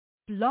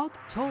Blog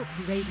Talk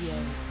Radio.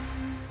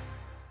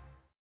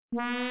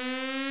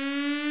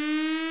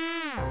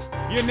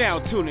 You're now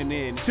tuning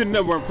in to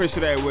number one Prince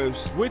of the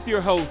Airwaves with your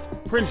host,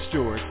 Prince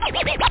George.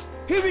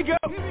 Here we go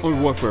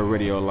on Warfare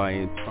Radio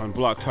Alliance on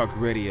Blog Talk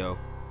Radio.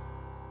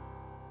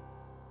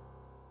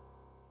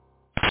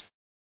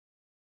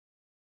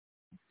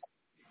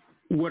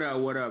 What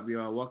up,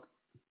 y'all?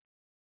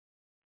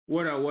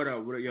 What up,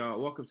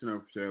 y'all? Welcome to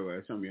number one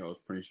Airwaves. I'm your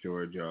host, Prince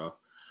George, y'all.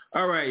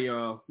 All right,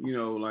 y'all.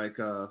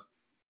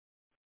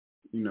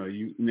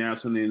 You now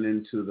tuning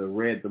into the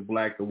red, the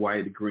black, the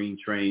white, the green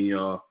train,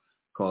 y'all.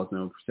 Called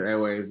number one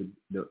Airwaves,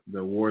 the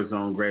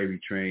Warzone gravy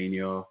train,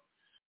 y'all.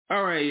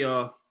 All right,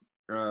 y'all.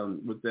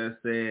 With that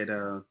said,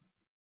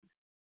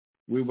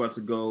 we're about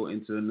to go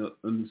into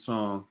a new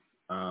song.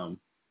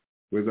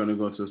 We're going to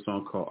go into a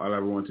song called All I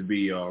Ever Want to Be,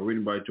 y'all.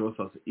 Written by Joe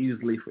Sauce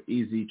Easily for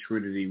Easy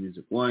Trinity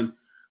Music 1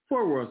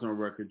 for Warzone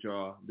Records,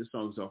 y'all. This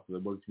song is off of the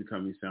Bugsy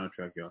Becoming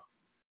soundtrack, y'all.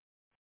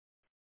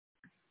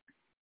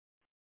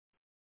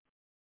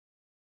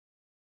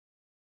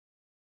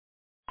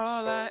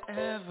 All I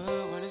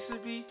ever wanted to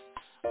be,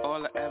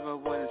 all I ever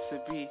wanted to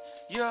be,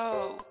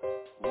 yo,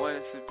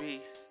 wanted to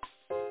be,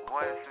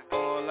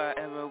 all I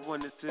ever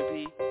wanted to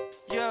be,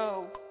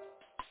 yo,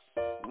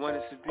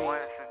 wanted to be,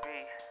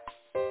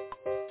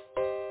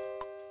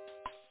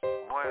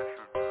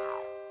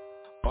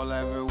 all I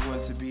ever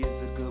want to be is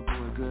a good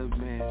boy, good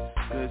man,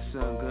 good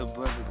son, good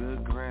brother,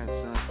 good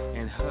grandson,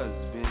 and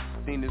husband.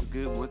 Seen is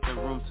good with the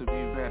room to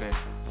be better.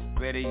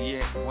 Better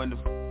yet,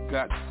 wonderful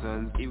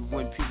godsons. Even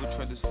when people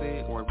try to say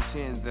it or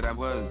pretend that I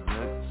wasn't,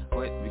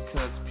 but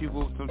because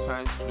people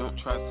sometimes don't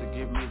try to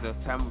give me the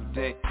time of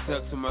day,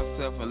 stuck to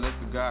myself unless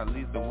God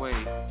leads the way.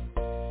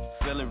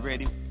 Feeling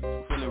ready,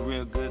 feeling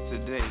real good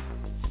today,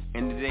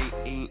 and the day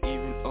ain't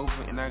even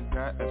over, and I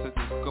got a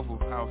certain scope of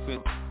how I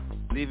feel.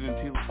 Leaving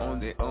people on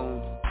their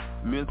own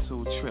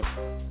mental trip,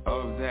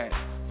 all of that.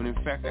 But in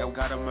fact, I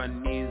got on my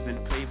knees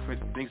and prayed for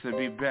things to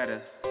be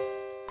better.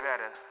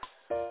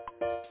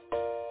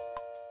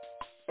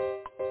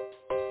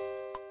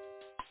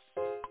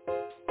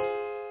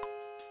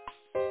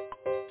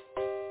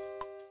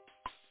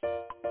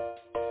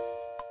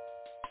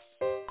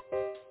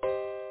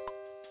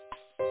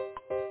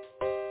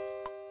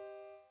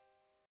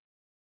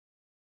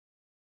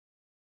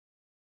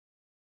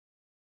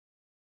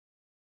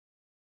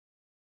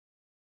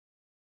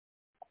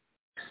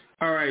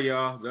 All right,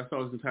 y'all. That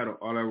song is entitled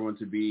All I Want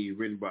to Be,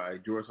 written by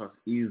George Sauce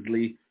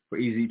Easily for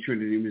Easy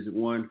Trinity Music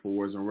 1 for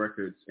Warzone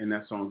Records, and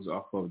that song is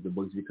off of the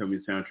Bugsy Becoming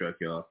soundtrack,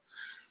 y'all.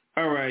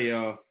 All right,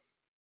 y'all.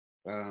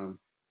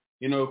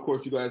 Of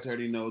course, you guys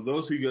already know,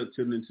 those who get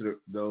tuned into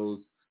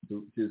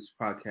this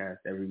podcast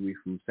every week,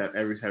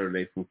 every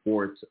Saturday from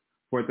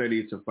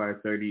 4:30 to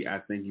 5:30, I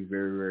thank you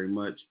very, very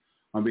much.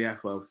 On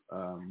behalf of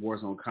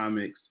Warzone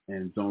Comics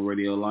and Zone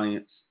Radio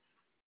Alliance,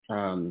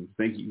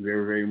 thank you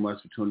very, very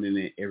much for tuning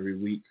in every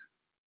week.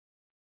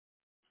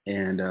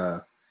 And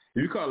if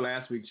you call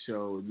last week's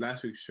show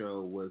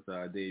was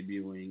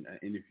debuting an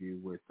interview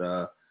with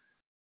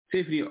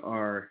Tiffany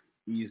R.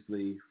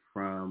 Easley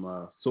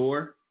from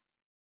SOAR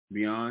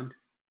Beyond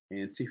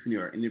and Tiffany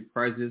R.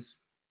 Enterprises.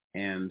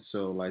 And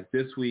so, like,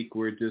 this week,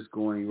 we're just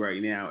going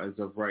going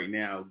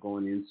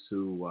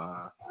into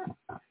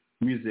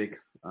music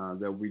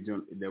that we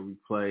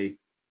play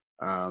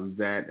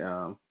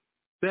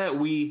that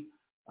we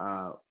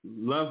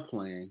love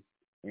playing,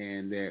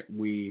 and that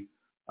we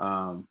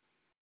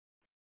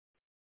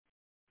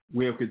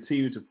have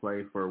continued to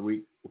play for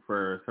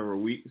several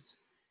weeks.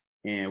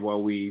 And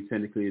while we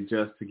technically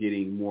adjust to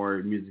getting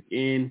more music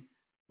in,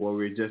 while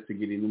we adjust to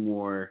getting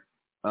more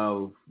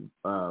of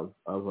a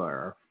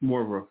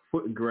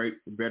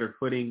better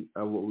footing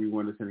of what we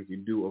want to technically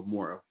do, of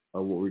more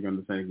of what we're going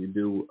to technically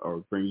do, or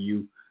bring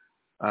you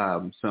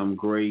some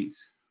great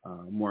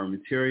more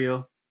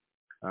material.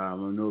 I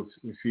know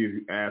a few of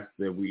you asked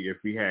that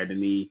if we had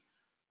any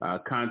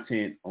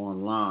content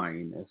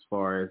online as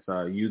far as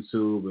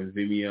YouTube and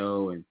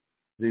Vimeo and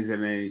things of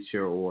that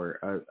nature, or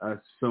us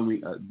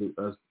filming,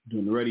 us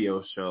doing the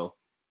radio show.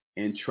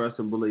 And trust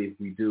and believe,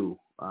 we do.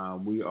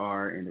 We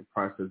are in the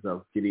process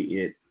of getting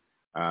it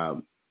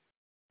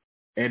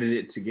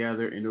edited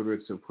together in order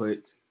to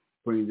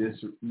bring this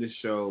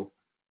show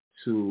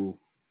to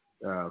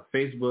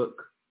Facebook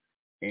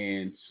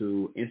and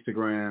to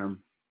Instagram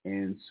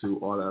and to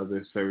all the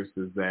other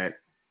services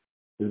that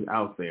is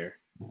out there.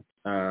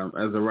 As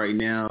of right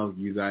now,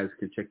 you guys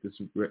can check the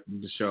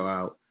show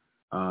out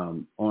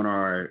on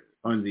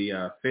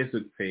the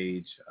Facebook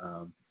page,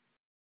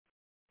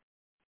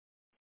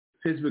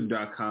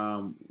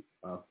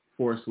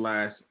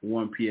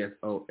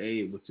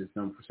 facebook.com/1PSOA, which is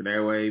number one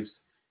Airwaves.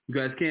 You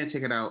guys can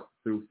check it out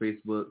through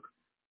Facebook,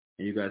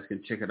 and you guys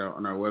can check it out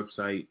on our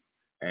website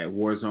at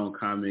Warzone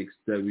Comics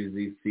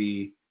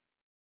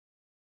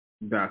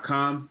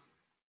WZC.com.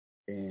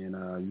 And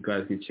you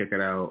guys can check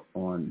it out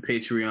on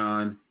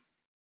Patreon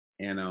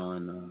and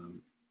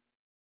on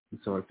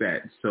stuff like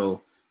that.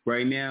 So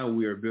right now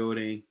we are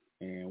building,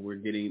 and we're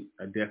getting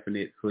a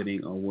definite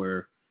footing on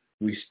where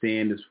we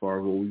stand as far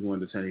as what we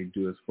want to tell you to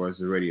do as far as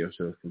the radio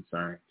show is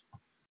concerned.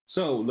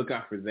 So look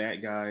out for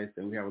that, guys.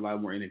 And we have a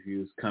lot more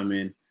interviews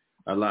coming,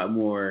 a lot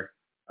more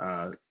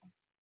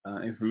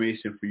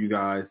information for you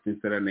guys, things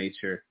of that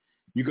nature.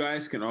 You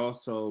guys can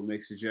also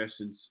make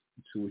suggestions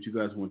to what you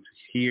guys want to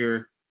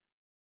hear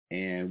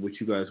and what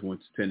you guys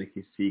want to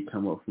technically see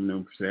come up from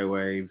n.a.a.o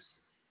Airwaves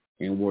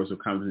and Warzone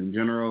Comics in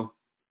general.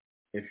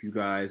 If you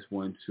guys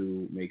want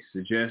to make a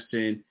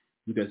suggestion,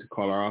 you guys can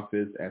call our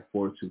office at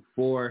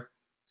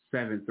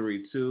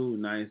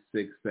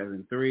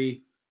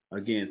 424-732-9673.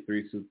 Again,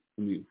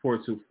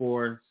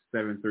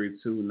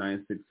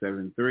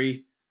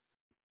 424-732-9673.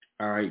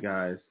 All right,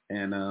 guys.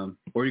 And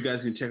or you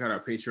guys can check out our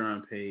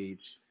Patreon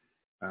page.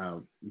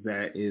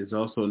 That is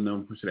also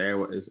Number Percent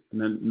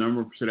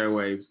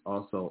Airwaves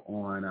also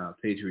on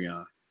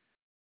Patreon.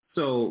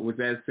 So with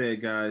that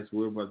said, guys,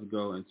 we're about to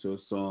go into a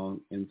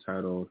song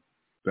entitled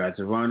Badge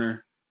of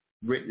Honor,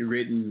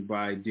 written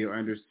by Dale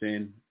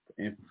Anderson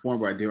and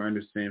performed by Dale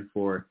Anderson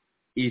for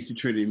Easy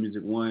Trinity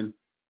Music 1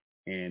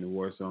 and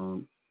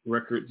Warzone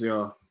Records,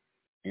 y'all.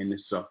 And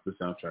this is off the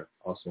soundtrack,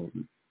 also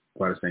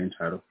by the same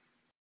title.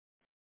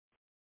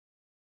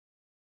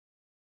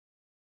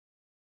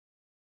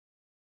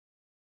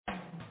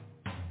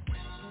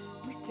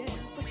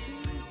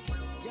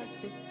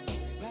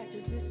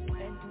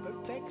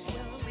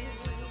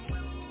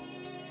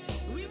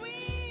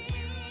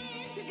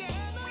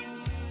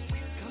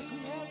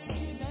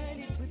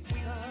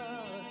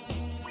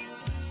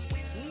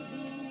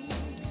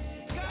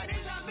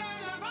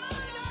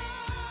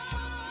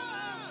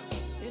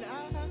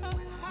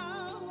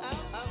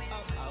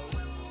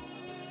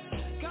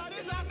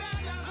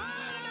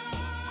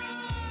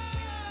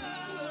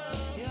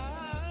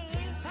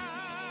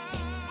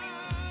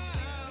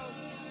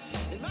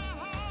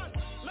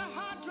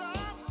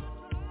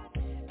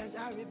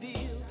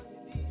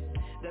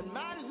 That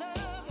my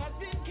love has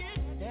been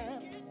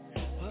kidnapped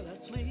while I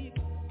sleep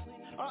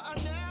or I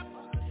nap.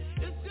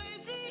 It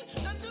stays me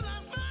until I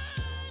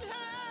find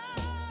her.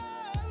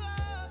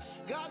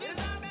 God is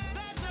my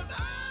badge of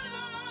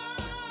honor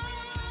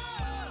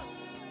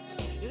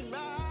in my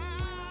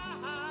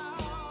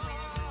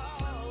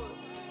house.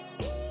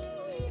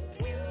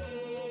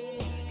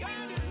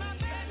 God is my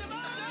badge of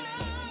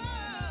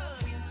honor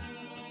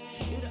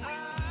in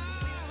our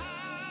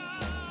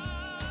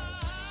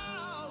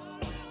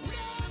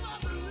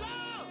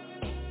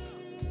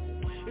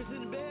it's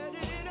embedded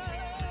in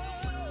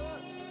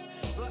us,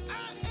 but I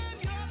am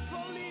your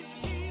police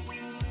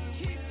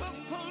chief of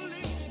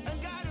police,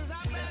 and God is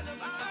our badge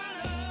of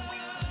honor.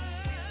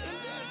 In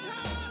this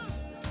house,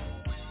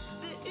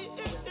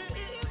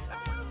 in this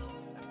house,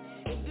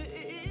 in this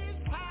house,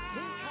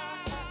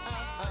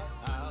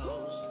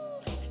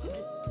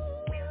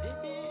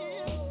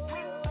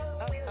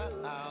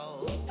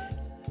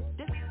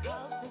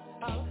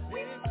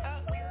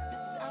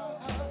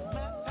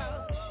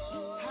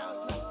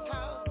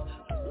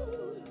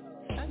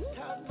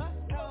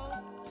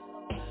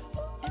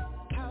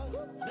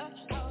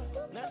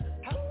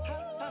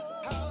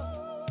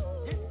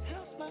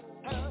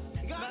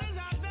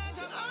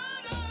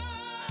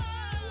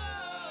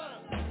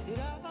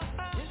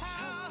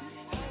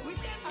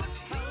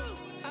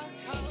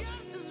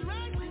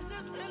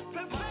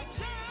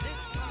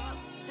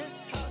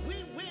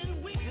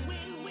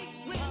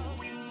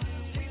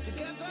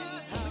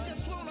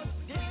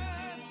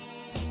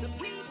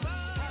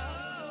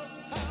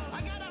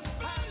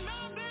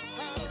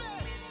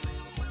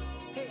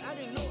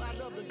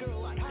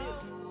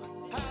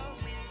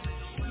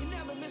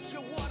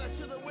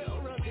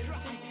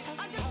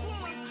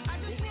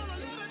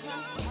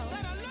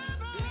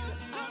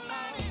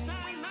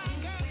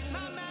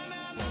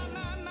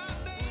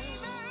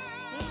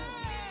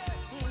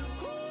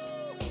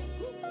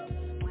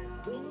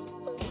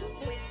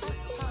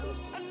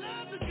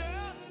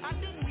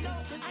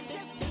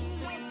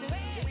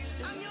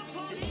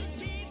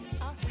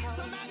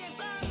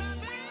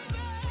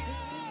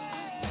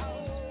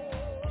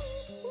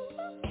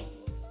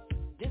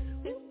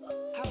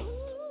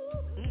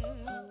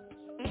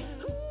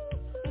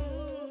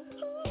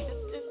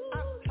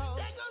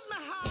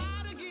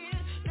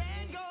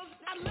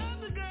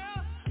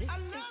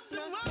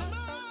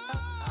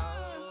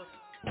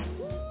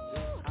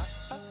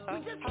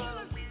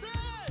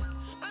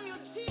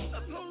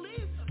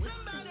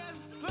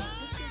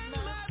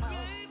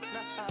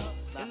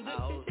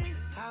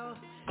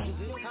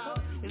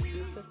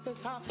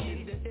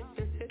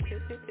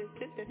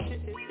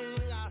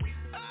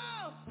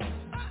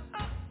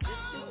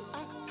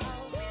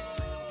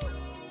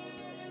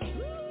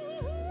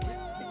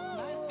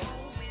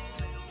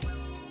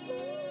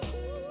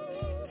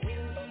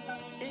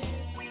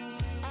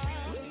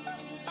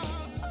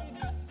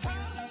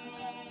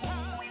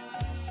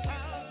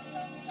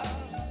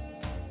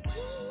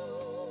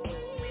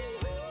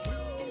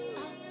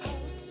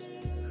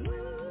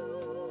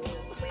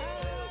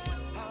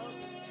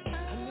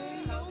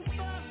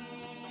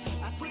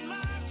 I put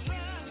my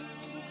trust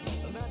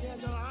about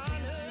that.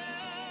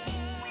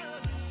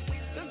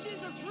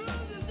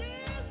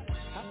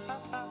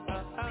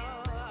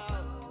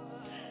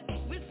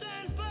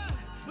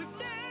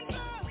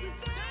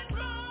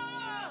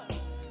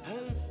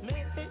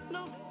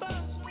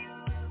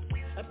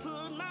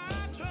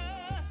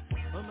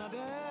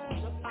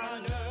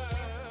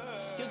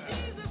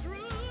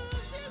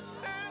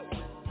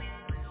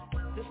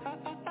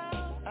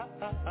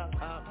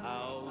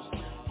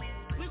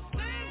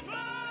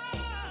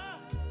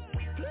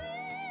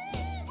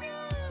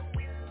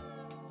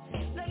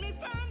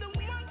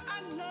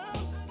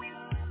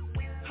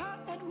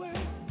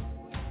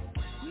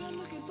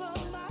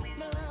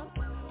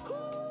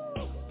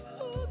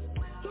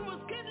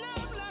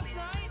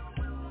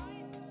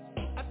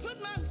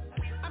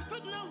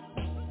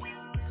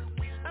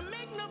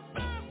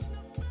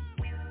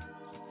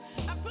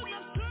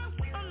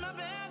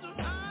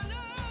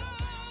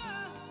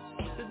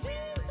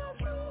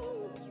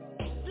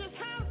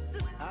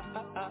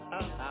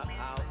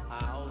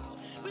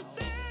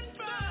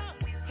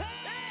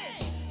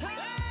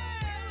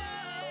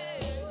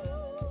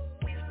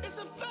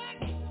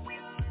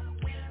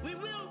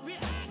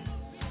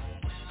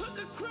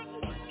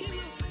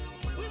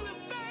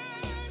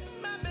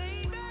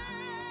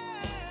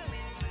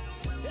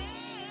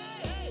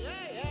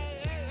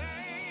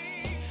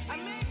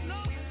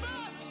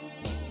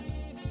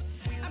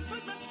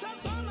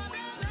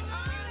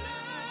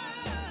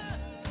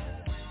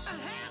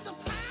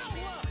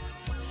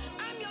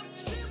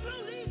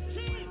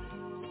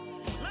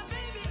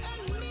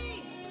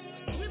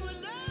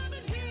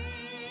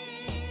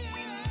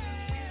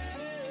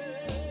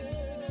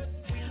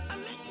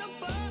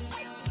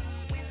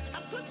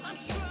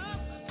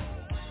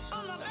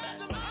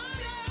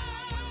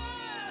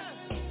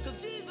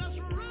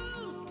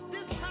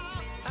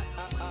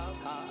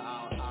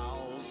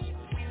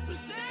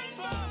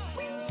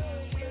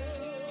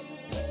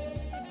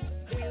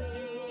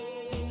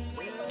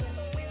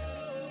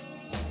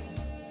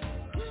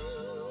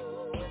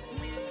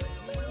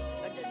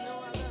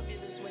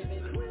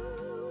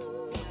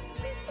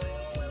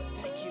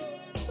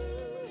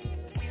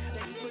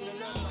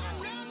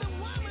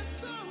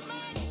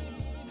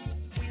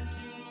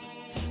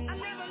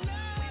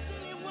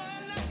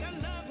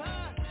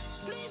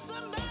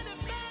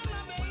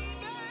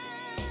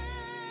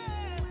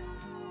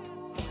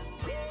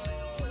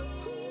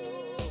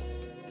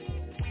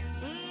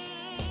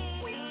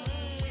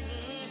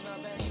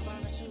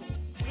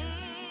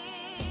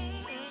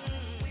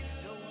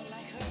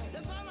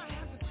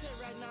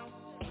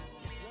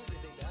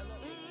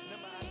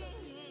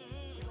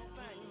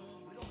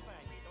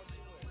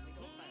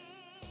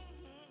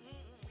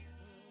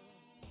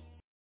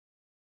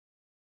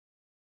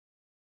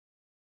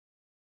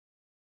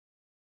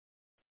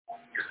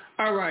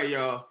 All right,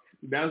 y'all.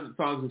 That was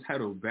the song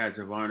entitled "Badge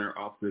of Honor"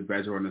 off the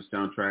Badge of Honor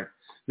soundtrack.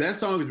 That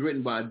song is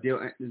written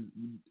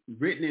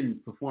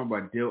and performed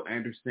by Dale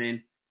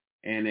Anderson,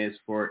 and is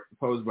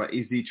composed by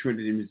EZ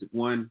Trinity Music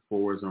One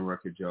for Warzone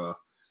Records, y'all.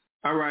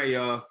 All right,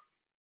 y'all.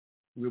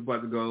 We're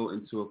about to go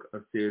into a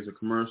series of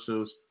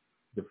commercials.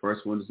 The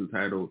first one is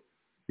entitled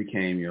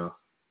 "Became," y'all.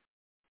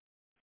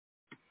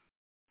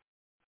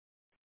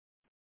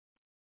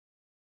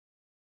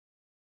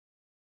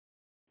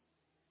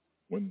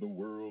 When the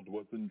world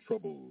was in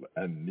trouble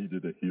and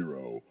needed a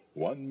hero,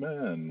 one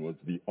man was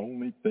the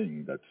only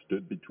thing that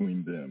stood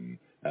between them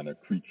and a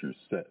creature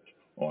set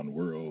on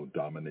world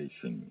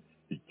domination.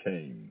 He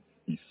came,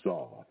 he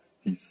saw,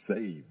 he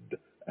saved,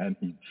 and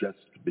he just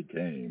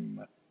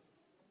became.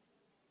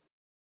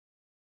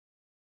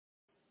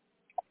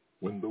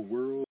 When the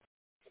world...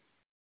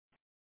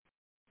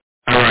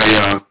 All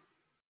right,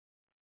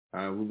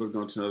 y'all. We're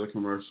going to another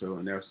commercial,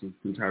 and that's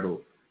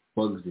entitled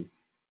Bugsy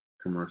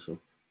commercial.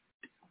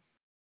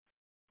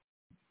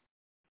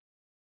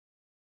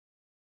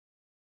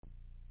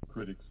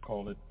 Critics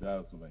call it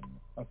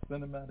dazzling, a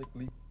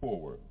cinematically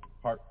forward,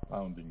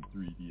 heart-pounding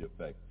 3D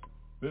effect,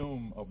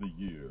 film of the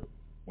year,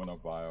 when a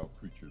vile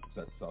creature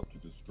sets out to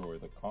destroy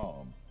the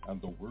calm and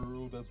the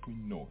world as we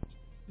know it.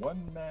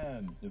 One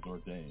man is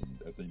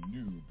ordained as a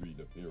new breed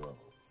of hero,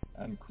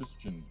 and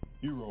Christian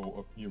hero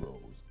of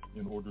heroes,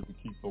 in order to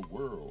keep the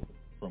world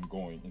from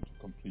going into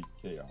complete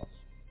chaos,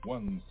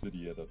 one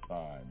city at a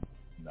time.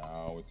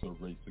 Now it's a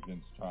race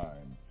against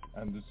time,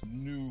 and this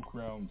new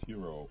crowned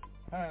hero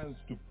has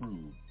to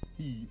prove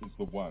he is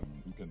the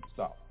one who can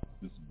stop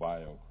this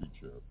vile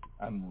creature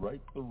and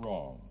right the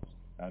wrongs,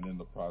 and in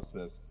the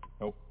process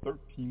help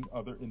 13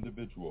 other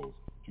individuals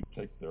to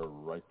take their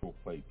rightful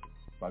place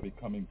by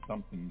becoming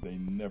something they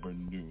never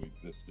knew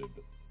existed.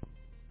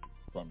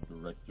 From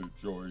director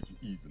George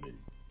Easley,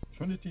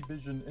 Trinity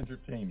Vision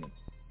Entertainment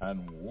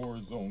and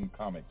Warzone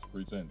Comics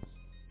presents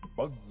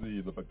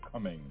Bugsy the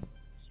Becoming,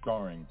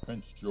 starring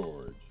Prince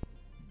George.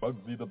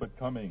 Bugsy the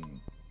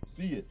Becoming.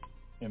 See it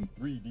in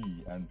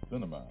 3D and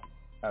cinema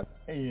at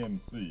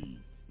AMC,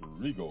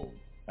 Regal,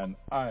 and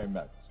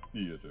IMAX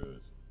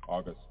theaters,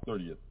 August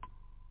 30th.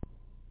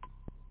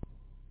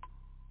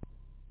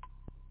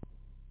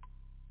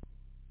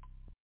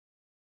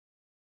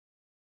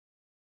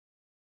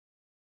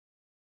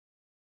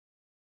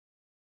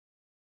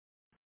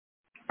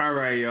 All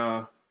right,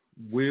 y'all.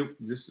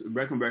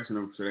 Welcome back to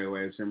Number Today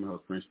Waves. I'm your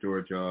host, Prince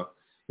George, y'all.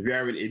 If you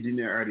didn't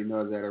already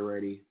know that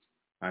already,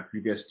 if you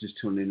guys just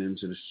tuning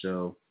into the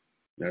show,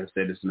 like I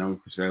said, it's Number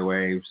Today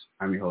Waves.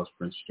 I'm your host,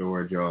 Prince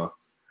George, y'all.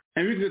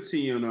 And we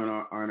continue on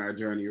our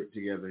journey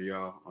together,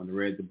 y'all, on the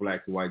red, the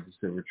black, the white, the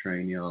silver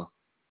train, y'all,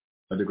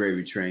 or the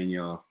gravy train,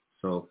 y'all.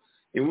 So,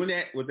 and with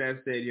that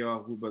said,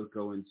 y'all, we're about to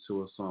go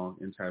into a song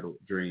entitled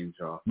Dreams,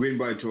 y'all. Written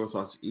by George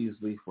Sauce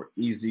Easley for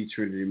EZ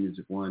Trinity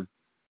Music One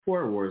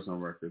for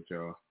Warzone Records,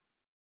 y'all.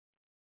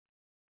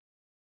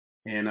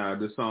 And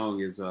the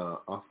song is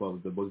off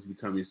of the Bugsy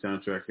Becoming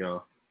soundtrack,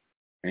 y'all.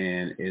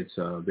 And it's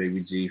Baby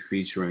G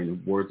featuring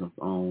Warzone's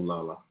own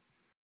Lala.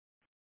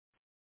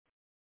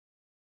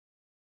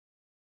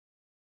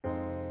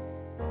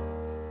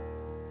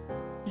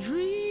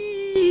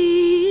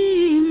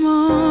 Dream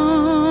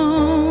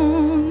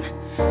on,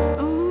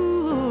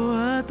 ooh,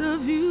 what the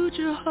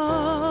future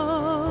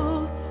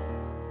holds.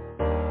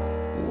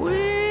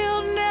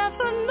 We'll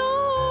never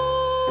know.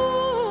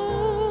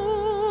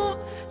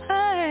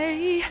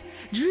 Hey,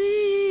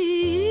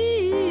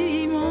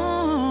 dream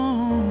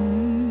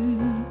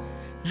on,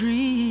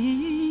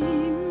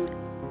 dream.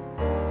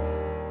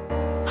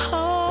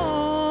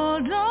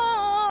 Hold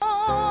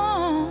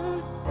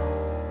on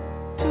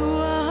to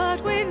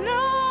what we know.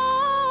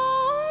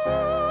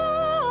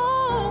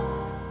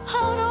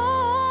 Hold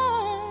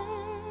on,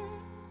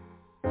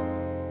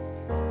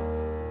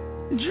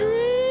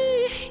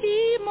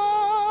 dream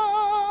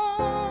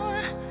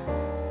on.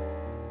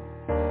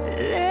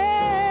 Let's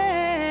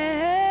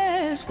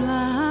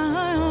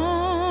fly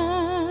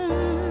on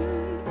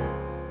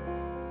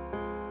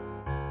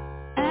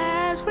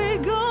as we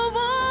go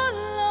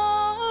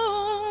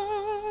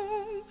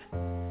along.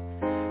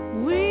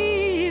 We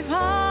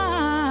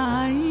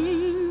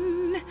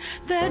find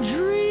that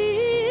dreams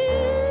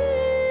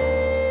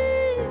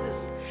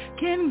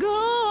can go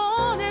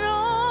on and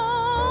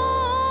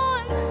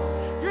on.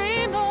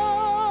 Dream on.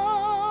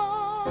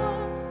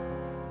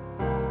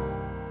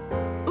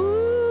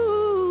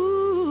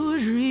 Ooh,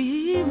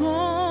 dream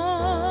on.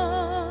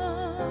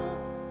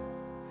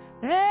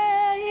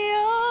 Hey,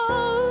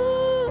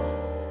 oh,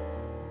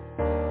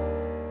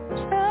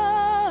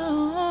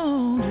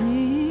 so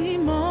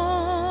dream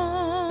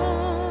on.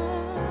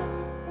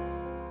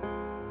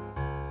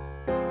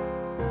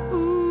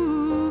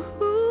 Ooh,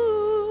 ooh,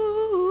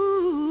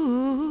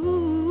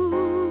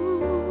 ooh.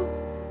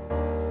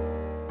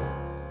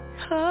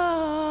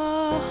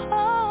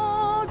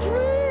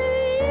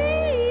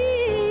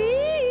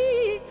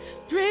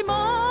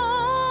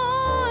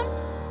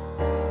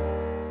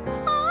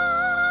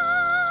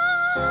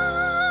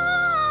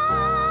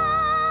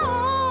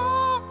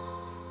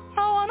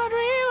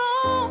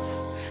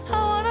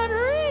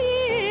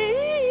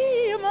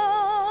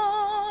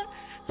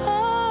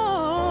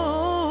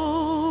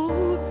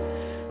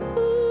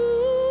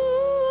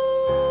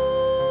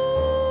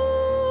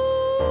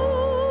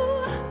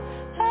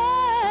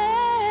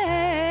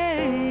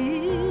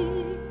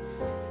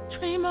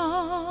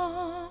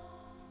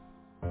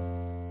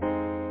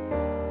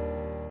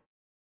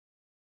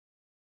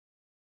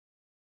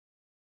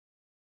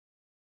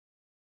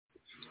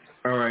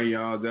 All right,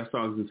 y'all. That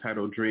song is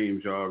entitled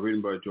Dreams, y'all.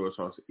 Written by George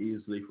Sauce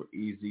Easily for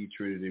Easy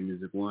Trinity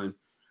Music 1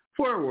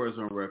 for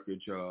Warzone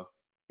Records, y'all.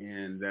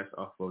 And that's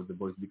off of the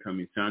Bugsy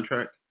Becoming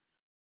soundtrack.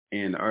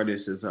 And the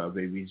artist is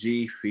Baby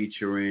G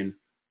featuring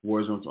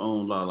Warzone's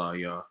own La La,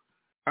 y'all.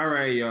 All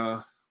right,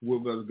 y'all. We're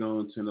about to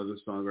go into another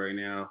song right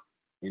now.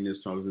 And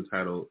this song is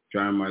entitled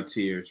Dry My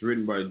Tears,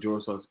 written by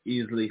George Sauce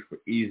Easily for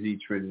Easy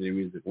Trinity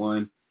Music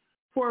 1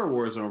 for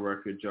Warzone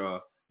Records, y'all.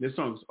 This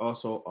song is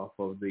also off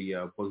of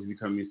the Bugsy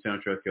Becoming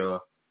soundtrack, y'all.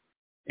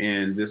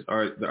 And the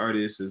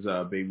artist is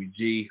Baby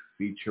G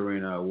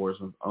featuring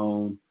Warzone's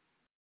own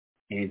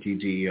Angie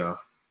G, y'all.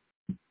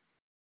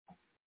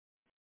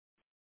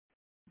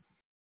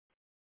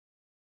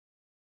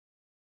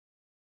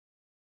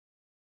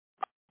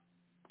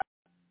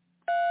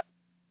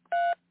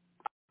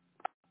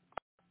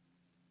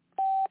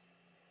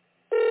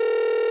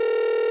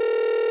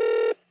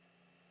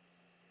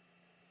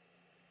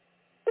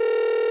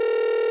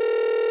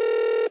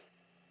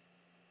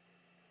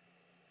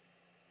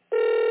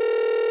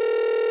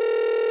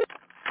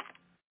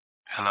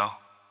 Hello?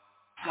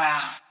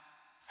 Wow.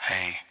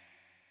 Hey.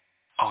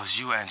 Oh, it's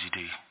you, Angie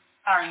D.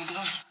 How are you doing?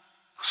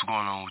 What's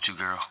going on with you,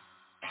 girl?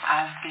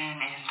 I've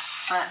been in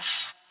such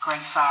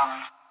great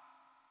sorrow.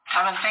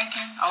 I've been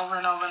thinking over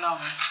and over and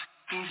over.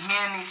 These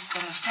men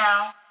in this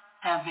town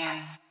have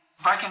been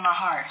breaking my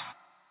heart.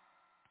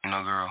 You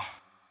know, girl,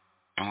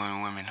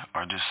 and women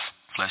are just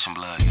flesh and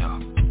blood, yo.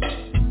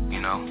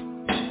 You know?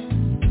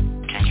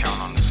 Can't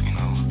count on this, you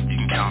know. You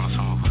can count on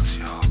some of us,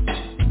 y'all.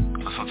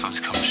 But sometimes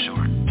it comes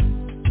short.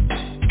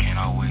 Can't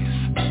always,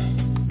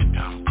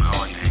 put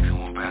all your eggs in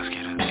one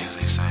basket, as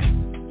they say.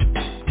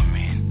 I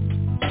mean,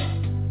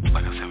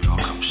 like I said, we all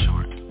come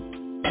short.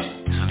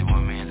 There's only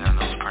one man that I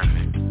know is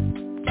perfect.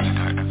 That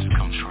God hasn't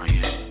come short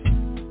yet.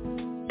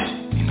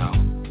 You know,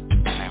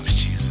 his name is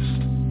Jesus.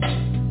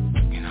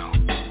 You know.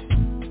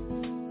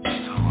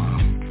 So,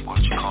 why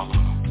don't you call on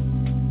him?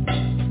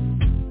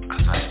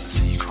 'Cause I have to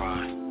see you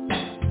cry.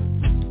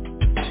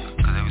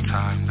 'Cause every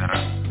time that I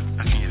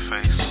look in your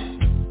face,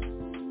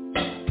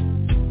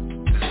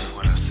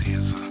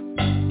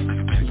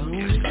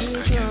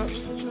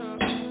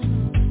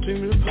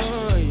 Dreaming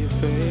upon your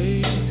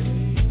face,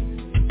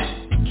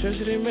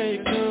 tragedy may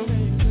come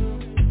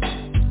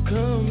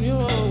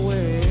your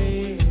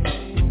way.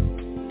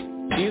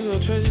 You know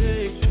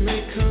tragedy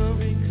may come,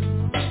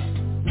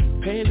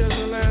 pain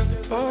doesn't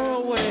last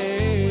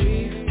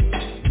always.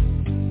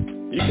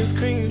 You can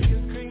scream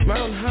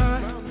mountain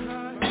high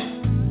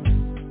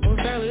or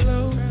valley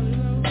low,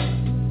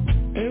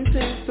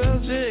 everything's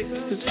subject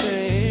to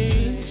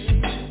change.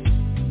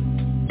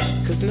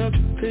 'Cause nothing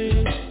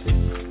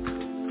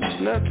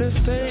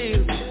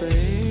stays the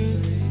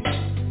same.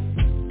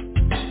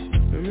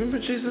 Remember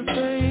Jesus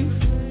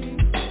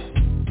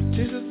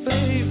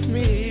saved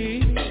me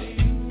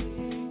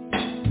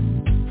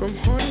from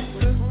heartache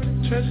to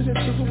tragedy to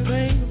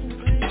pain.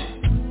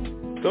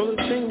 The only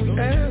thing we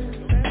ask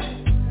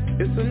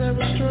is to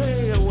never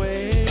stray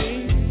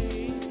away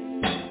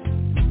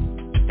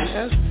and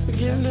ask for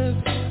forgiveness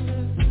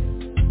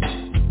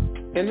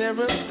and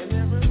never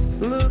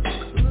look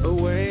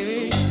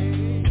away.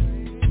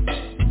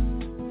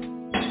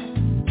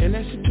 And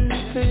that should do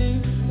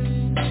things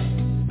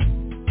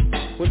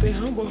with a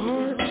humble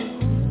heart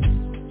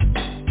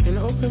and an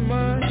open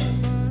mind.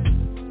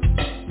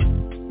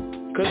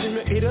 'Cause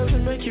he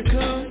doesn't make you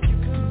come.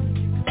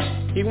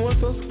 He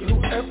wants us,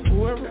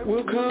 whoever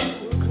will come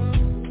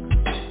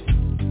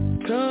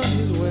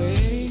his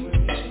way.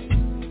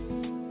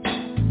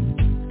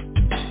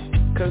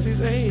 'Cause he's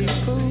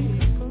able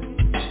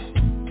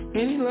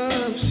and he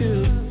loves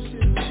you.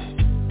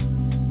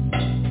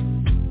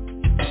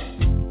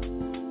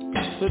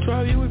 So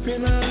drive you with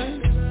your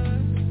eyes,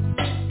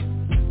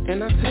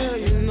 and I tell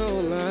you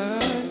no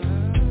lie.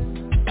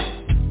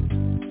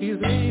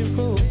 He's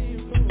able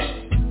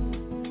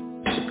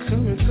to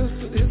come and touch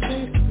his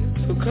hand,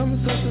 so come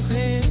and touch his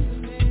hand.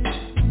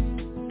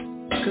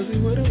 'Cause he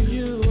waited on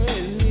you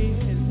and me.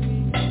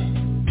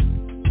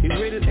 He's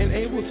ready and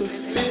able to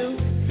fulfill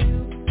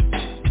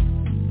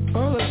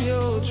all of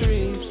your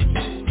dreams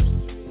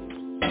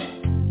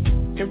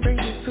and bring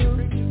you to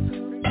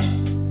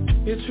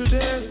your true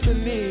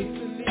destiny.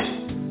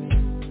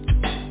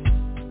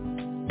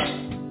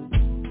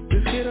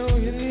 Get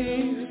on your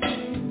knees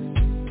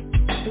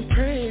and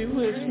pray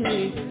with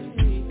me.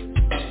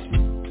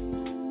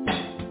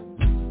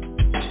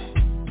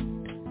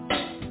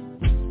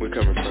 We're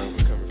coming from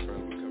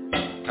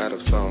out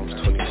of Psalms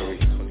 23.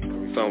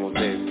 Psalm of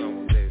David.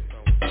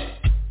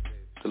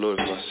 The Lord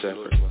is my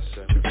shepherd.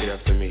 Repeat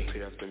after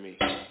me.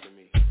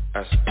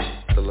 Ask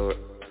the Lord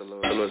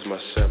is my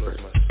shepherd.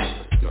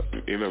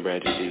 You remember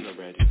Angie D.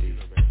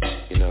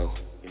 You know,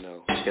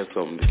 he has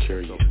something to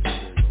cure you.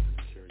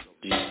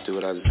 You just do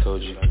what I just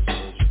told you.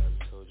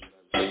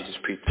 So you just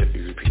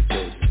repeat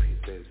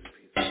this.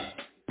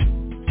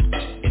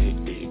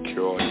 And you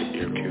cure all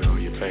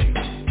your pain.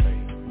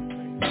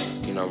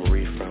 You know, I'm gonna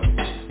read from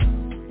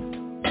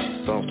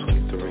Psalm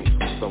 23,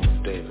 Psalm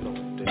of David.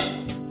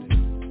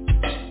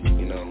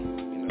 You know,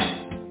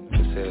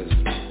 it says,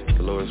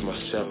 Lord is my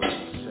shepherd,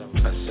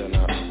 I shall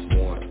not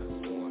want.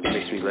 He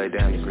makes me lay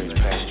down in green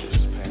pastures.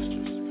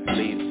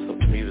 Leads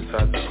me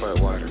beside the quiet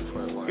water.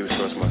 He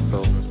restores my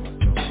soul.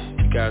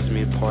 He guides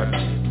me in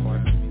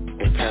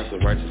paths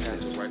of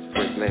righteousness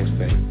for his name's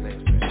sake.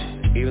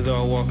 Even though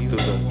I walk through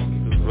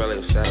the valley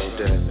of shadow of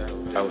death,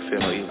 I will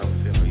fear no evil.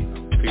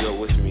 For you are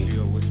with me.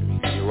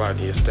 Your rod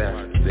and your staff,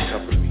 they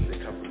comfort me.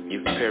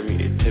 You prepare me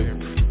a table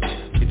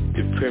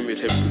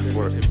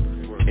before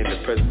in the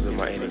presence of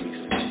my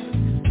enemies.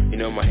 You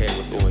know my head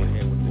with oil.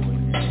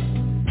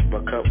 My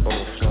cup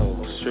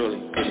overflows. Surely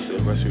goodness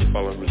and mercy will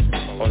follow me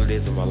all the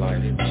days of my life.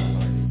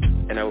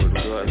 And I will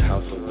dwell in the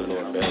house of the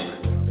Lord forever.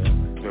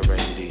 Remember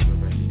indeed.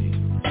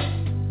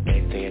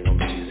 Anything ain't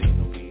gonna be easy.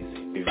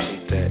 You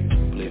think that,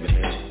 believe in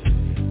him.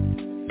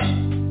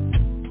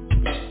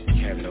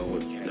 You have no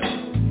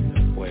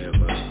way of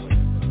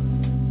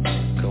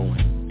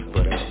going.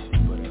 But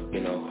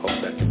hope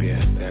that can be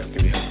help to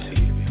you.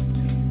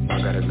 I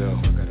gotta go.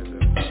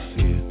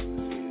 See you.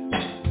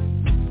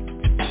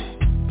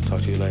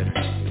 Talk to you later.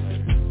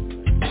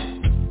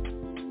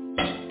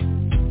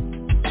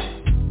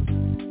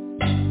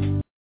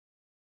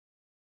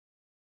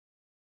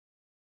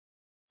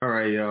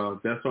 Alright, y'all.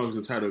 That song is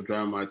entitled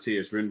Dry My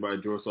Tears, written by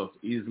George Soft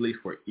Easily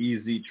for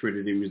Easy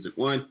Trinity Music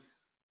 1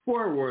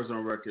 for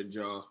Warzone Records,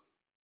 y'all.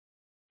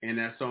 And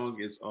that song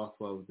is off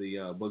of the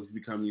Bugsy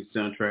Becoming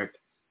soundtrack.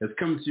 It's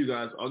coming to you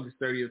guys August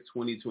 30th,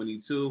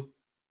 2022,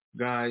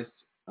 guys.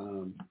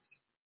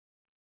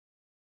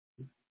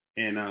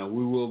 And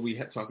we will be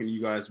talking to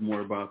you guys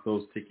more about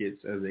those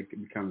tickets as they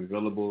become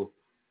available.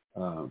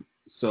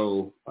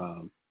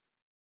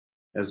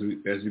 As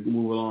we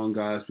move along,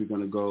 guys, we're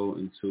going to go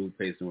into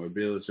pay some more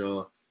bills,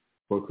 y'all,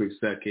 for a quick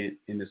second.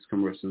 In this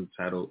commercial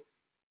titled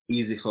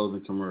Easy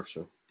Clothing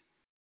Commercial.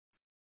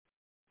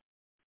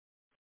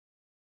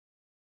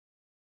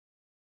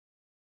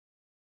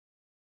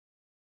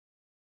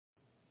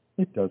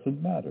 It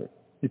doesn't matter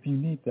if you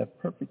need that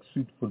perfect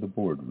suit for the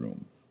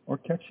boardroom, or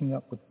catching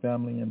up with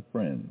family and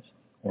friends,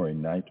 or a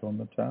night on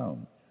the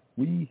town.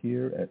 We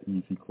here at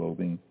Easy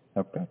Clothing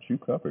have got you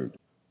covered.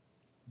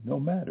 No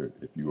matter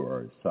if you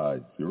are a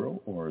size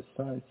 0 or a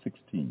size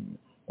 16,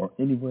 or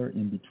anywhere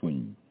in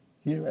between,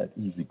 here at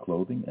Easy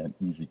Clothing and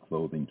Easy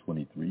Clothing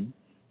 23,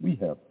 we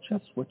have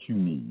just what you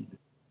need.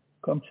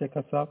 Come check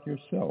us out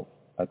yourself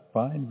at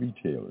fine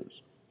retailers,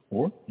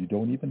 or you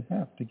don't even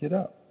have to get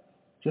up.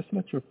 Just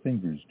let your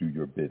fingers do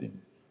your bidding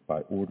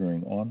by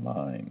ordering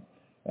online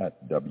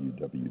at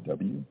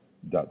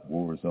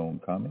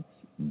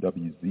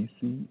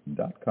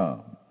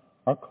www.warzonecomicswzc.com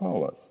or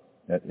call us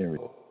at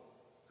area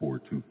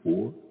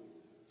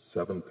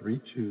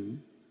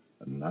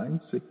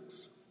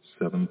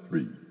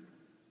 424-732-9673.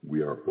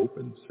 We are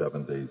open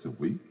 7 days a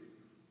week,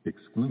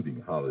 excluding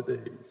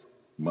holidays,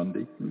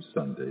 Monday through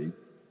Sunday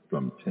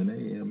from 10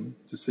 a.m.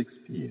 to 6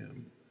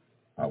 p.m.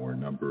 Our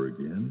number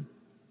again,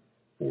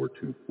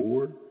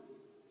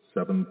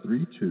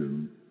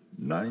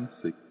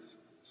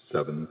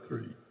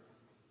 424-732-9673.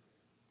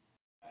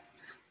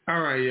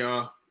 All right,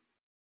 y'all.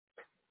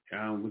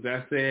 With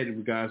that said,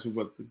 you guys, we're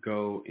about to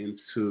go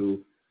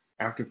into,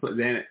 after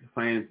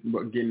paying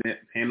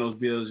those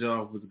bills,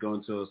 y'all, we're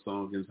going to a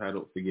song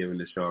entitled Forgiving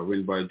the Shaw,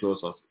 written by George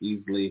Soft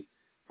Easily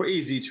for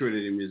Easy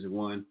Trinity Music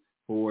 1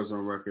 for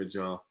Warzone Records,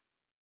 y'all.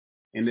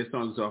 And this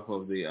song is off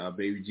of the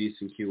Baby G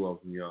Q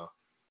album, y'all.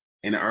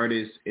 And the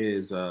artist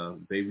is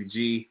Baby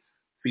G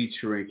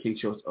featuring King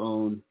Show's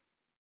own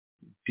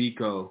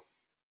Pico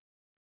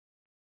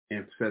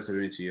and Professor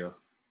DaVinci, y'all.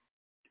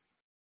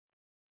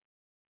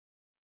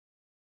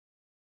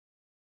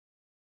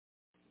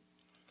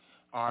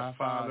 Our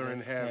Father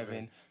in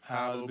heaven,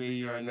 hallowed be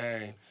your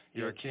name.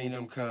 Your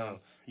kingdom come,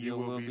 your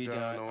will be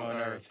done on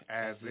earth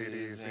as it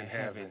is in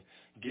heaven.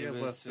 Give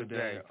us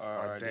today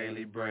our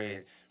daily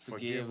bread.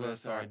 Forgive us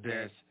our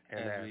debts,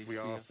 and as we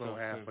also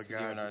have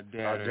forgiven our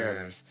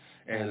debtors.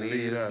 And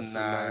lead us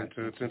not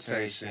into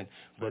temptation,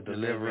 but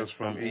deliver us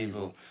from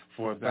evil.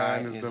 For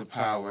thine is the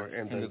power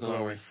and the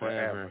glory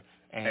forever.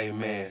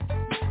 Amen.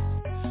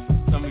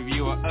 Some of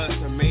you are us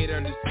and made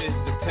our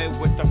decision to play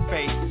with our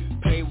faith,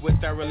 play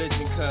with our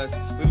religion, cause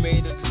we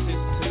made a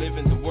decision to live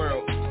in the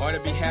world. On our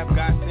behalf,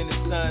 God sent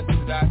his son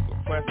to die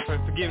for us for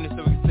forgiveness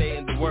so we can stay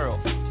in the world.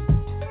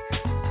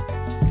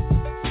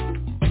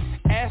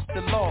 Ask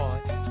the Lord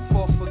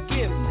for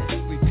forgiveness.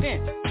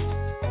 Repent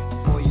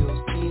for your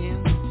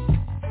sins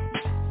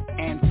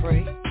and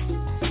pray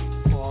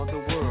for the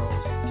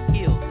world's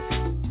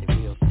illness. If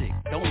you're sick,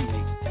 don't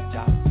make the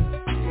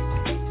doctor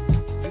sick.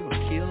 You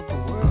will kill the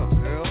world,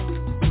 girl.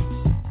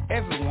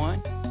 Everyone.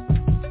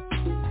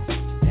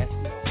 That's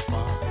no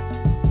fun.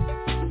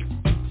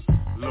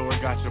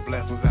 Lord got your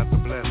blessings after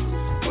blessings,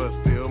 but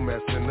still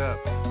messing up.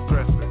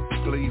 Stressing,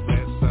 please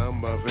let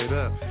some of it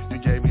up. You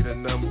gave me the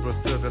numbers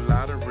to the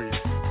lottery,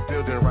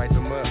 still didn't write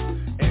them up.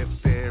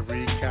 Instead,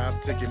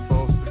 recount ticket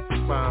for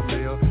 65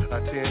 mil, a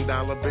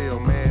 $10 bill.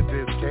 Man,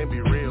 this can't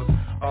be real.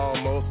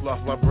 Almost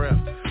lost my breath,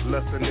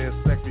 lusting in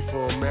sex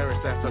before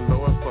marriage. Ask the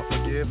Lord for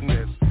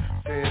forgiveness.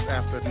 Sins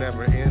after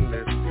never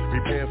endless.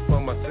 Repent for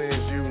my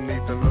sins, you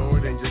need the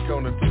Lord, and you're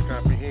gonna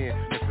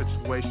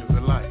situations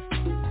in life.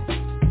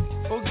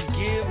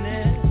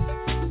 Forgiveness.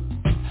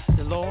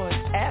 The Lord,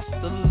 ask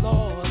the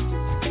Lord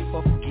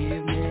for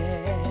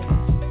forgiveness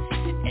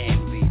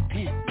and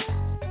repent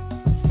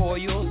for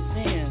your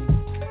sins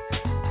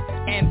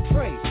and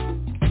pray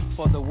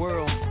for the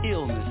world's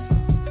illness.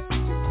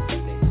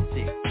 They're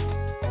sick.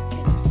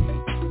 Can you see?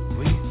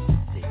 Real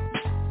sick.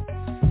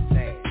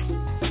 Sad.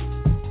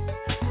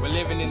 We're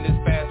living in this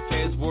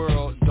fast-paced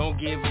world. Don't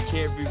give a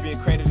care if you've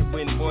been credited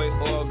with a boy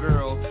or a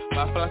girl.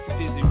 My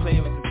philosophy is you play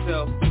with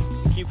yourself.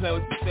 Keep playing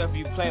with yourself,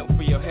 you plan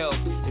for your health.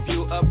 If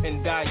you up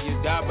and die,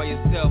 you die by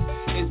yourself.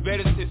 It's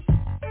better to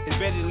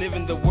live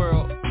in the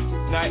world,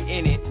 not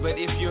in it. But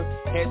if your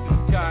head to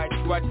the sky,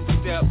 watch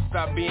your step,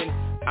 stop being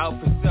out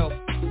for self.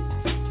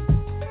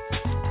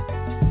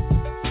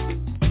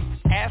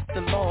 Ask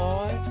the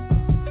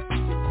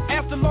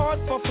Lord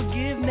for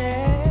forgiveness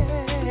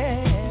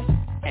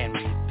and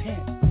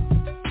repent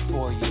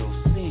for your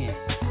sins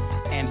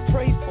and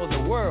pray for the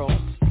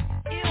world's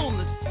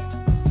illness.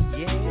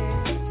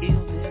 Yeah,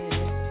 illness.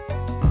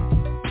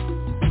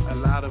 A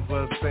lot of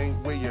us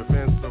think we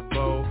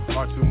invincible,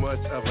 are too much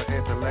of an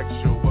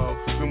intellectual,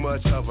 too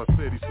much of a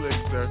city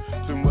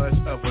slickster, too much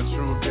of a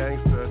true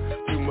gangster,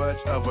 too much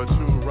of a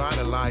true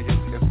rider liar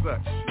and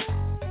such.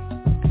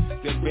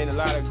 There's been a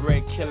lot of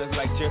great killers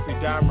like Jeffrey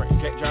Dahmer,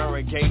 John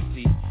Ray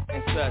Gacy,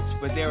 and such,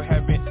 but there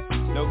have been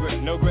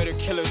no greater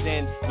killer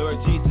than Lord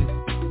Jesus.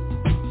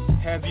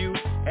 Have you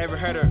ever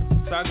heard of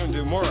Sodom and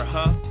Gomorrah,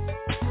 huh?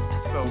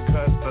 So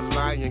cut the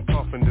lying,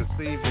 coughing,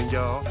 deceiving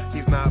y'all.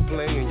 He's not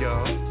playing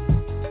y'all.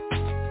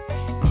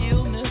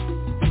 Illness,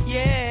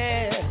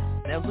 yeah,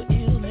 there's an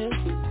illness.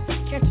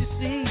 Can't you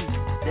see?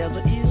 There's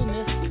an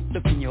illness.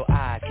 Look in your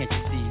eye, can't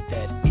you see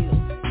that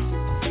illness?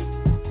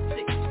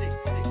 Sick.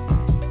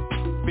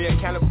 Be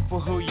accountable for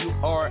who you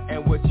are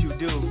and what you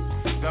do.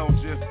 Don't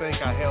just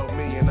think I help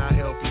me and I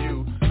help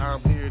you.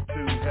 I'm here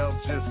to help,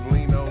 just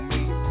lean on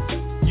me.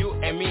 You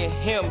and me and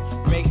him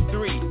make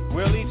three.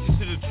 We'll lead you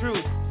to the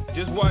truth.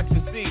 Just watch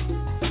and see.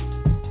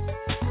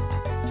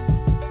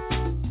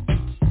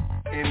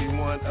 Any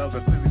one of the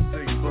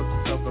 66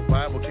 books of the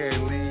Bible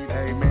can lead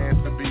a man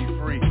to be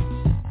free.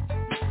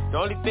 The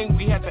only thing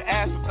we have to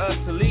ask of us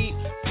to lead,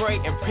 pray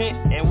and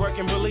repent and work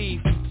and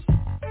believe.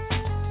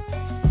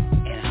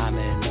 And how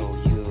many know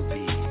you'll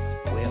be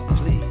well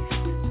pleased?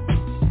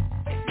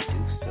 If you do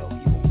so,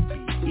 you won't be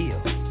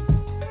ill. You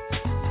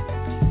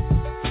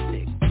won't be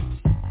sick.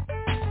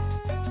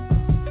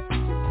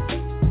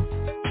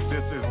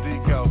 This is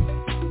Deco.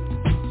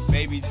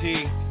 Baby G.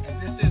 And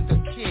this is the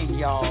king,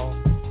 y'all,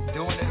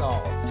 doing it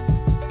all.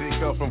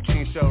 Deco from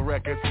King Show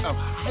Records of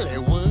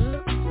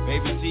Hollywood.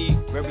 Baby G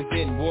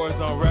representing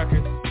Warzone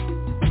Records.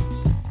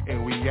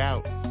 And we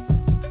out.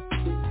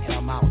 And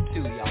I'm out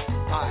too,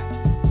 y'all.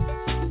 Bye.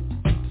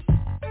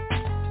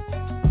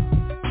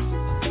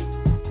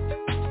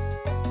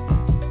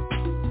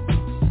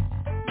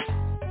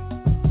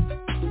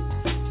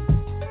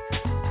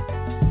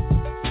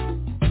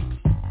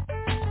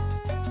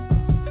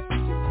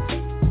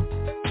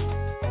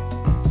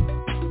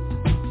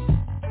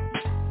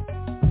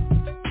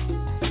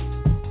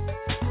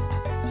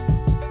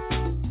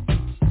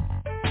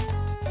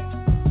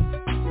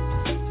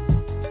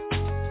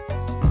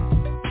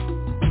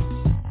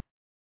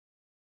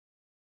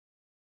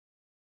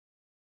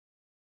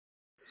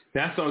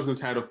 That song is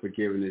entitled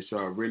Forgiveness,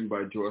 y'all, written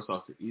by George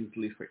Salter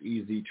Easily for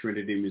Easy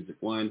Trinity Music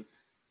 1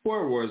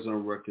 for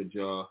Warzone Records,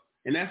 y'all.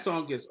 And that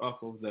song is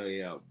off of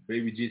the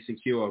Baby G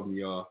CQ album,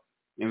 y'all.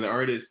 And the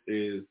artist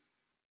is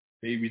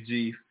Baby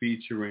G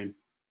featuring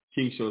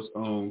King Show's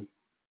own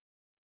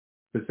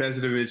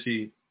Professor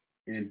DaVinci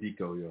and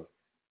Deco, y'all.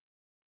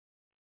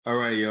 All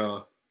right,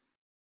 y'all.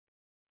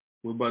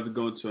 We're about to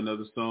go into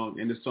another song,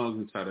 and this song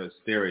is entitled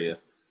Hysteria,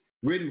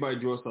 written by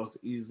George Salter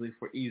Easily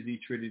for Easy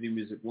Trinity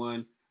Music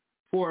 1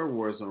 for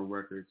Warzone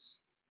Records,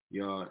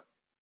 y'all.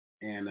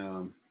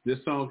 And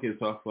this song is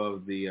off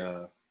of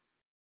the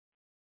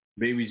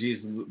Baby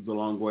G's The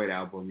Long Wait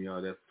album,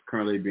 y'all, that's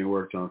currently being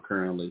worked on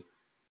currently.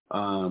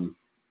 And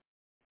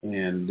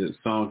the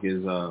song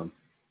is, the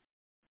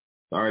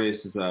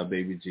artist is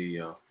Baby G,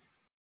 y'all.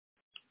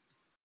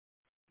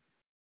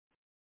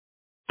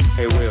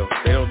 Hey Will,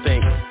 they don't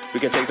think we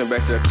can take them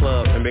back to the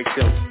club and make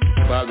them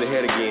bob their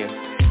head again.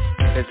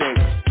 They think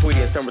Tweety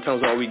and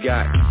Summertime's all we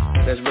got.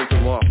 Let's break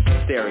them off,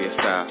 stereo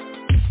style.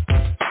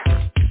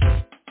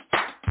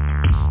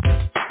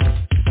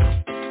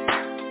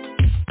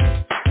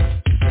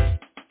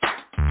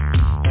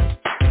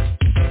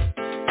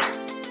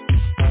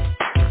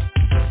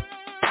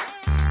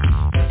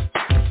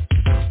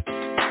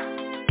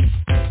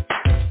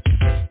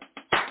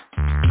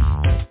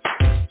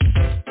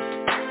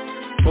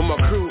 When my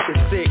crew is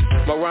sick,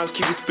 my rhymes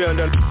keep you spelling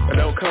and I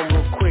don't come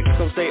real quick.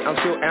 Some say I'm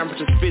still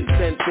amateur spitting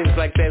sentences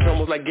like that. It's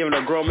almost like giving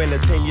a grown man a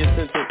 10-year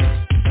sentence.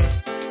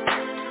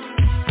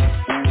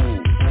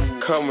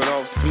 Coming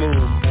off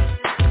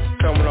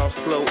smooth, coming off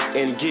slow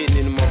and getting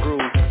into my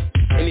groove.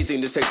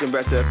 Anything to take them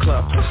back to the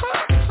club.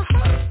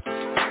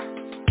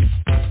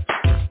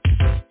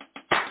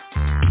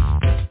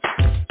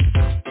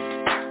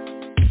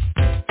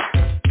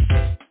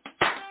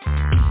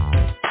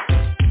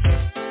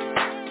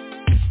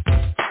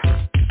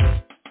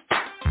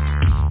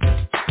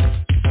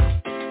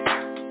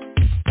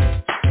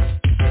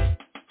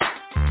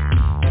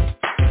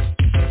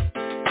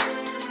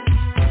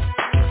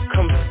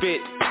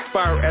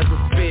 fire as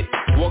a spit.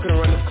 Walking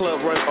around this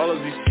club, run all of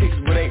these chicks,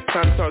 but ain't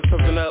time to start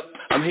something up.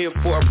 I'm here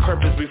for a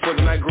purpose before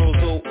the night grows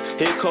old.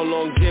 Here come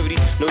longevity,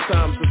 no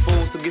time to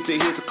fool, so get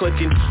your heels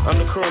clicking. I'm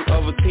the current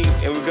of a team,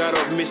 and we got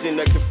our mission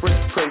like the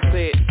Fresh Prince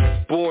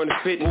said. Born to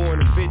fit, born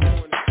to fit.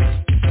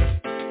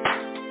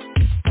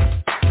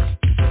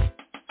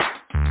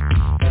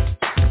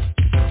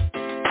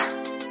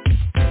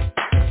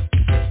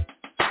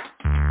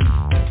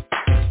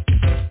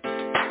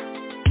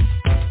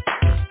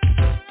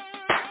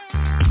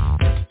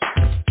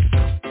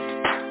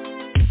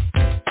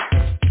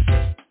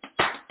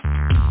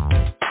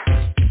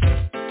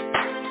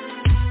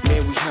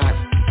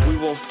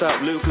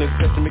 Stop lyrically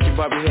impressed to make your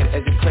bob your head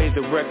as you play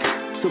the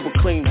record. Super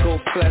clean, go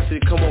flashy,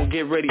 come on,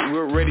 get ready.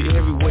 We're ready,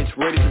 heavyweights,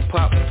 ready to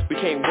pop. We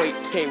can't wait,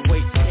 can't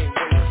wait, can't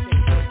wait.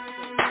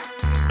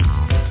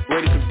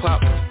 Ready to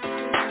pop,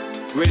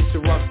 ready to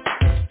rock.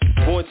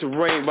 Born to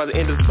reign, by the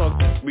end of the song,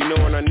 we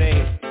knowing our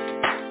name.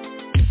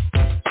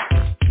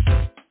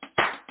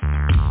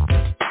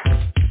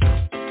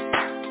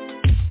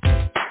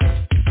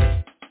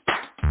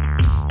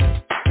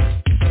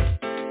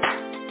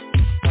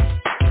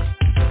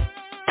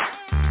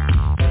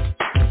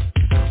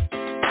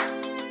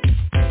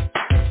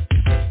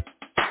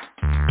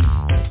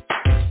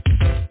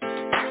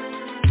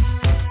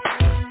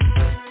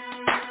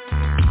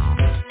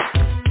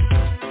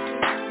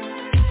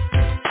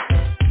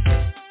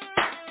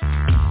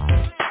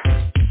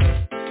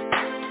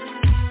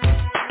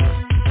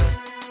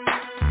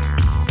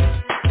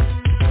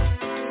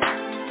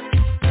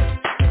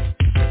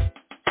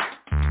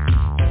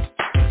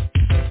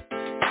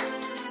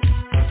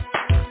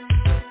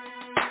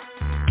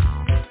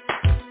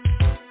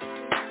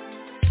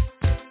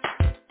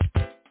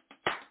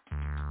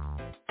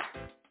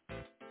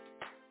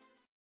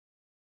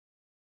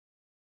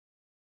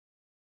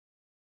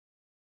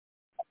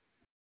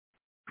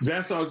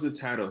 That song's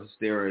entitled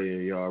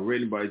Hysteria, y'all.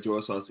 Written by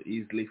George Salter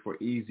Easily for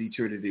Easy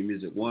Trinity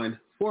Music 1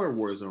 for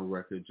Warzone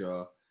Records,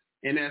 y'all.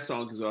 And that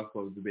song is off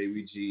of the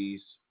Baby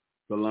G's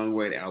The Long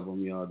Way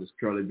album, y'all, that's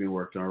currently being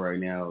worked on right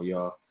now,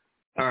 y'all.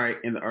 All right,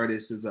 and the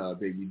artist is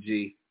Baby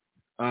G.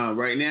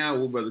 Right now,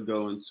 we're about to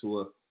go into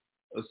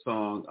a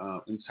song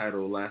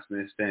entitled Last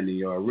Man Standing,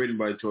 y'all. Written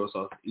by George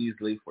Salter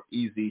Easily for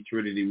Easy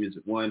Trinity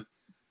Music 1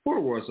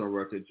 for Warzone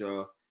Records,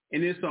 y'all.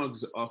 And this song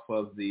is off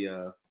of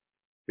the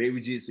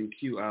Baby G's and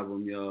Q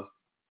album, y'all.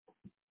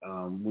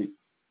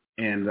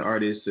 And the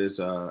artist is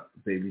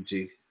Baby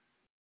G.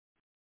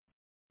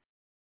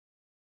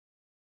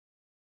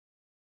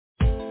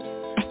 Through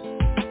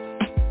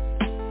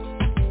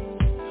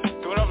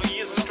all the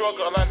years of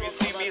struggle, a lot of you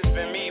see me, it's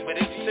been me. But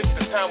if you took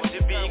the time, would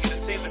you be eager to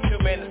see the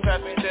two men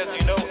inside me says,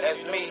 you know, as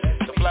me.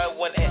 The fly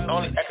one and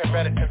only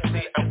acrobatic can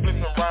see. I'm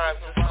flipping rhymes,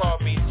 call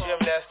me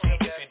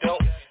gymnastic. If you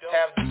don't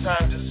have the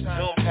time, just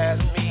zoom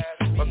past me.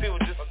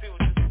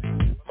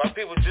 My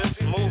people just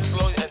move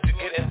slowly and to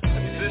get in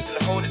position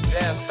to hold it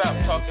down. Stop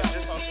talking,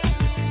 just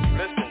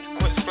listen.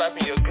 Quit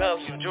flapping your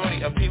gums.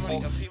 Majority of people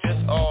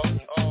just all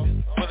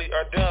really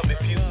are dumb. If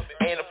you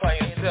ain't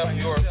applying yourself,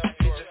 your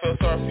teacher feels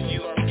sorry for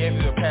you and gave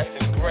you a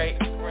passing grade.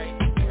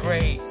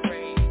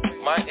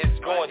 Mine is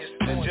going just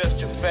to adjust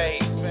your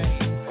fade.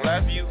 A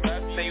lot of you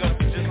say you want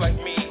to be just like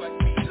me.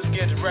 Just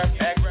scared to rap,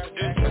 act,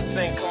 produce, or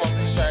sing. Come on,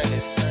 shine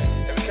it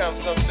and become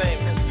something.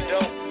 If you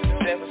don't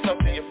stand for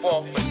something, you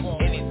fall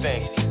for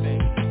anything.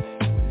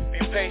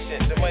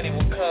 Patient, the money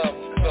will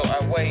come, so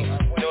I wait.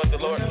 Know the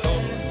Lord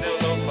knows, still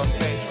knows my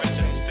face.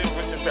 Still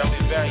rich in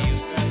family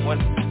values. When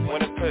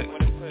I put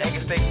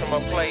anger stakes on my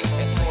plate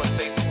and someone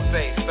safe to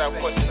say, stop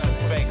questioning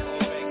the fake.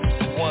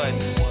 One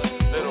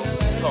little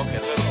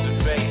talking, little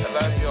debate. A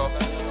lot of y'all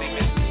see me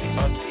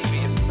on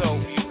TV, if so,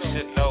 you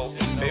should know.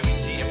 Baby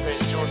G and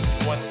Prince George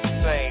is one and the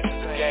same.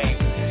 The game,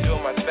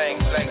 doing my thing,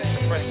 like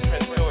Fresh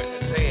Prince George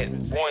said,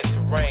 born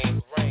to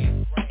reign.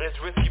 It's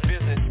risky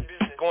business,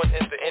 going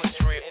into the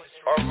industry.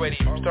 Already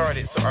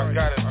started, so I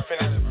gotta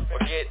finish.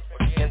 Forget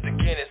in the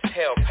Guinness,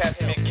 hell, pass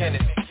me a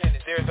Guinness.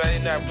 There's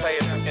 99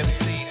 players with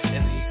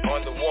MCs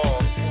on the wall.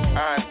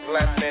 I'm the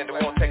last man that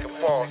won't take a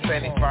fall.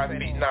 Standing 5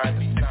 feet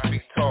 9, 6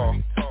 feet tall.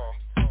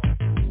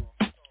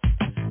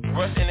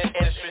 Rushing in the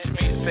industry to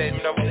be said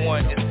number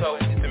one is so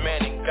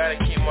demanding. Gotta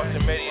keep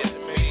multimedia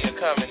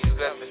coming, cause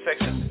that's the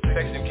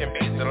section can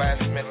be the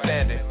last man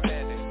standing.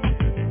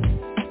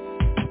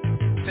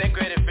 10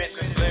 great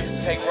adventures, live,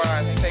 take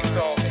rides, take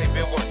songs, take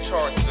billboard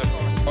charts, the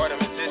art of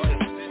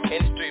musicians,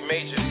 industry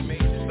majors.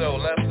 So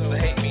love to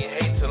hate me and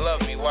hate to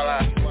love me while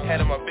I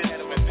handle my business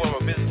before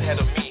my business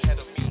handle me.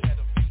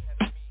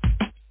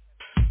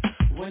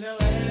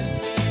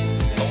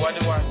 But why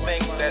do I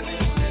think that,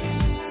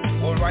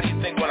 or why do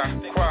you think when I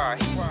cry,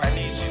 I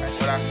need you?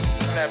 When I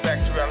snap back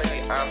to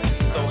reality, I'm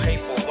so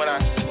hateful. When I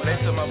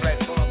lace up my black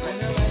boots,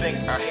 you think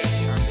I hate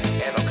you.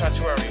 And on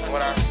contrary,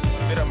 when I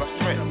bit up my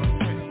strength,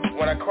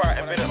 when I cry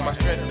and bit up my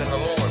strength in the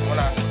Lord, when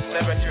I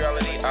snap back to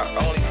reality, I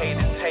only hate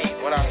and hate.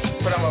 When I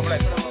put on my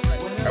black boots,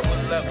 I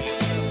would love you,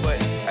 but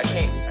I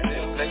can't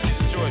let you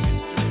destroy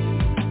me.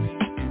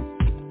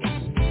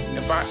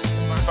 If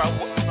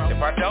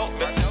I don't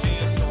listen to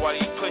you, why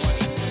do you push me?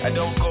 I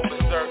don't go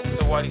berserk,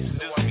 so why do you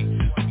seduce me?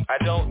 I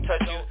don't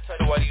touch you, so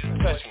why do you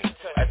touch me?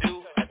 I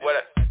do what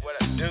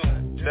I do,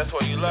 that's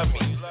why you love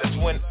me. That's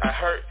when I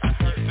hurt, you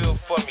feel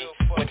for me.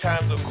 When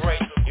times are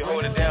great, you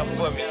hold it down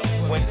for me.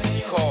 When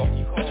you call,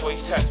 that's why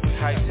you touch me,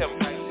 how you tell me.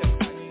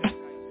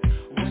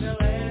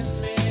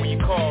 When you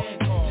call,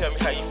 tell me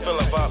how you feel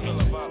about me.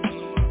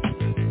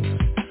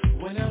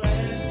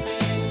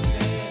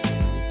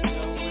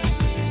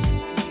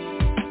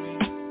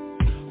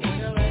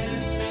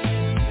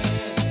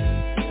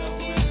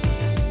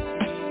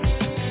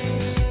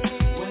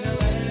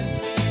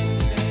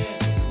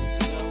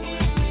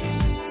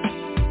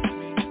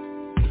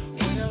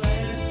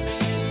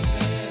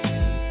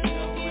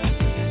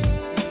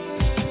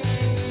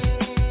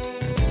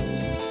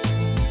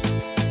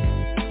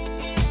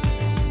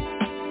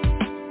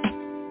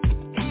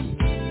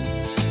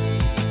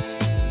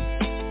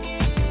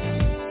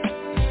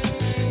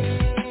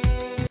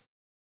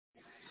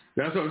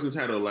 That song is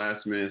entitled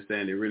Last Man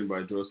Standing, written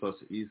by George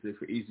Saucer Easley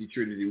for Easy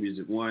Trinity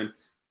Music 1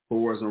 for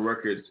Warzone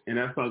Records. And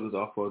that song is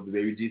off of the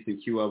Baby G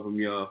Q album,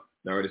 y'all.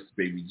 The artist is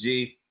Baby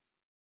G.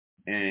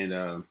 And,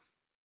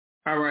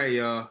 all right,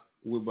 y'all.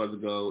 We're about to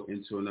go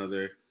into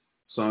another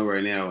song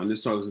right now. And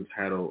this song is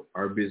entitled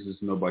Our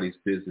Business, Nobody's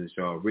Business,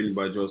 y'all. Written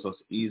by George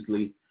Saucer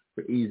Easley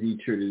for Easy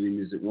Trinity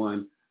Music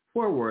 1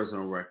 for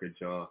Warzone Records,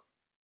 y'all.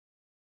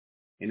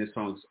 And this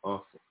song is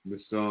off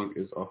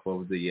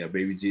of the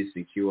Baby G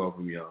Q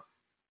album, y'all.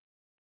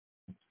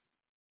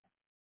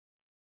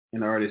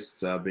 And the artist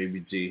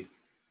Baby G.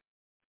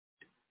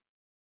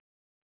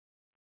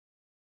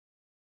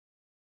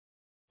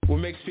 What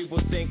makes people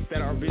think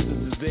that our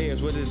business is theirs?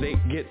 Where do they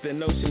get the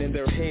notion in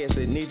their heads?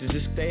 They need to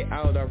just stay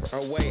out of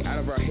our way, out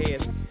of our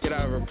heads, get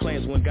out of our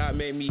plans. When God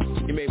made me,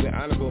 he made me an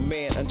honorable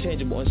man,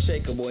 unchangeable,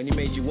 unshakable. And he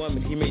made you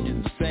woman, he made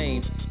you the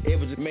same.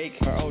 Able to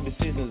make our own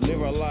decisions,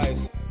 live our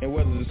lives, and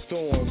weather the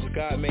storms.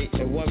 God made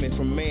a woman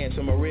from man,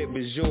 so my rib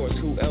is yours.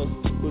 Who else,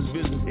 whose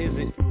business is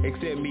it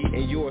except me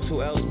and yours?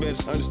 Who else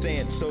better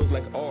understand souls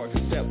like ours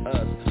except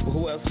us? But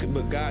who else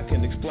but God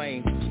can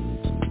explain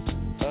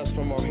us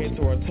from our head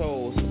to our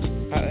toes?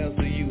 How else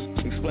do you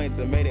explain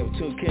the mating of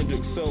two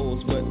kindred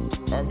souls? But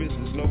our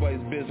business is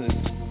nobody's business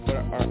but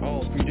our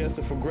own,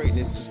 predestined for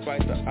greatness.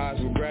 Despite the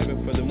odds, we're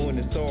grabbing for the moon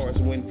and stars.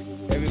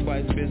 When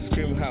everybody's business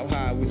screaming how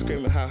high, we're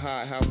screaming how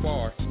high, how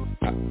far.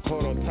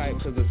 Hold on tight,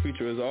 cause the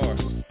future is ours.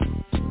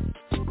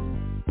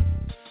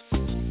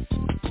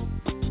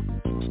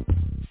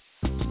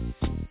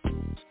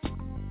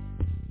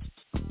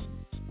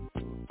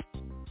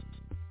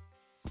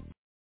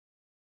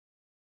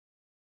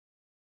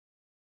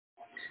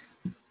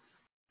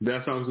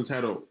 That song is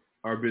entitled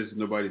Our Business,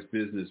 Nobody's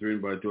Business,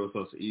 written by George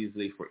Saucer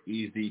Easley for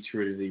Easy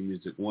Trinity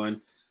Music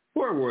 1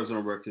 for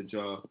Warzone Records,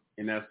 y'all.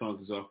 And that song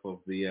is off of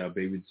the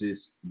Baby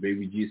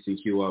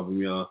GCQ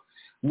album, y'all.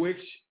 Which,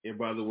 and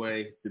by the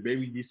way, the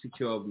Baby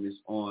GCQ album is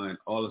on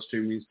all the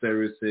streaming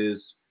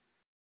services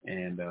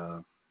and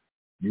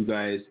you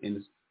guys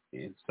and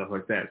stuff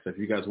like that. So if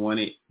you guys want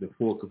it, the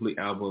full complete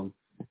album,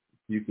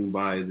 you can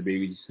buy the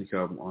Baby GCQ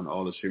album on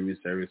all the streaming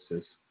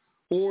services.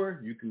 Or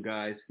you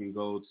guys can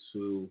go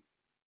to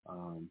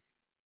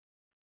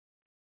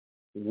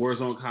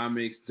Warzone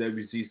Comics,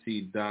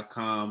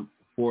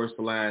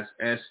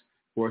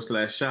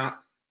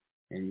 WZC.com/S/shop,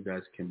 and you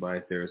guys can buy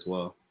it there as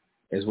well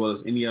as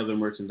any other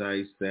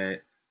merchandise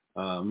that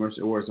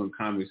Warzone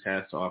Comics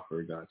has to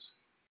offer, guys.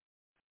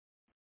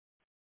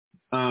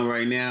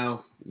 Right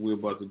now, we're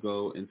about to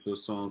go into a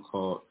song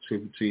called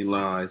Truth Between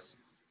Lies,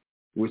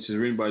 which is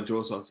written by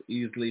George Saucer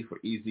Easley for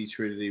Easy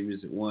Trinity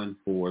Music 1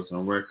 for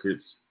Warzone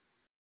Records,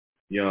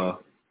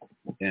 y'all.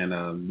 And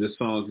this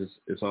song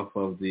is off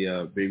of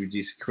the Baby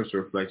G's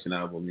Crystal Reflection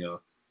album,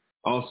 y'all.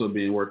 Also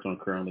being worked on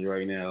currently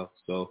right now.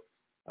 So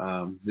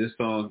this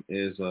song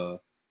is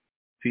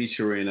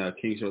featuring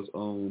King Show's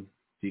own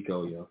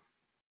Tico, y'all.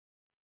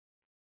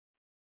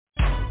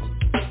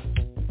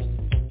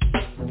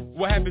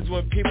 What happens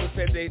when people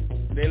say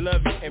they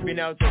love you and been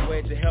out their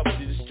way to help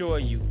to destroy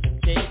you?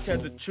 Can you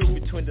tell the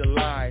truth between the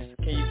lies?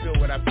 Can you feel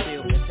what I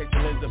feel and take the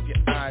lens of your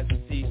eyes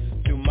and see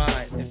through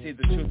mine and see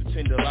the truth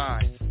between the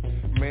lies?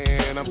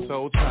 Man, I'm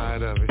so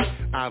tired of it.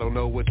 I don't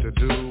know what to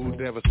do.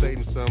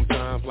 Devastating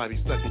sometimes, like he's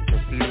stuck and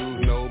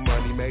confused. No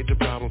money, major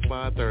problems,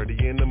 5:30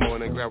 in the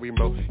morning. Grab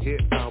remote,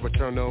 hit power,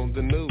 turn on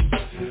the news.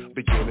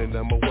 Beginning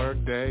of my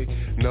work day.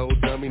 No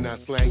dummy,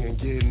 not slanging,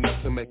 getting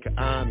up to make an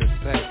honest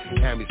pay.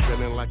 Had me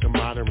feeling like a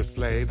modern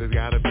slave. There's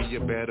gotta be a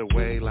better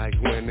way, like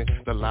winning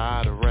the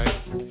lottery.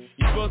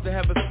 You're supposed to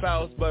have a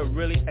spouse, but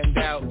really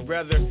endowed.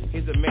 Whether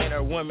he's a man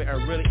or woman or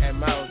really a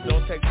mouse,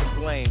 don't take the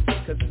blame.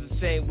 Cause it's the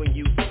same when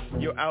you're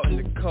out in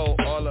the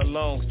cold, all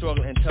alone,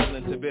 struggling and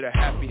tumbling to build a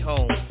happy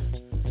home.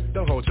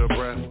 Don't hold your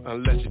breath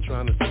unless you're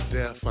trying to see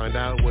death. Find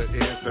out what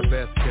is the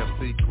best kept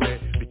secret.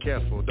 Be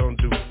careful, don't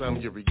do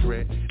something you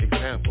regret.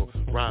 Example,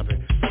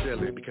 robbing,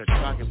 stealing because your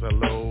pockets are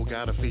low.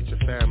 Gotta feed your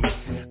family.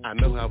 I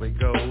know how it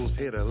goes.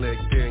 Hit a lick,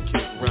 then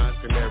kick rocks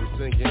and every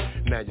singing.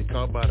 Now you're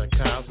caught by the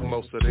cops.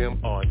 Most of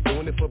them are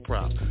doing it for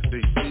props.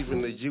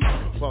 Deceiving the the youth.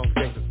 False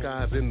gangster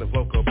skies in the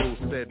vocal booth,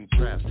 setting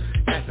traps,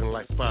 acting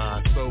like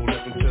spies. So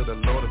listen to the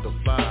Lord of the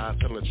Flies,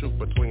 telling the truth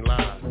between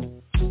lies.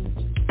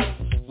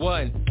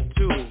 1,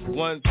 2,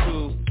 1,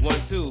 2,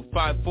 1, 2,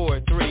 5, 4,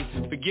 3.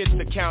 Forget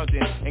the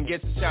counting and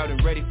get to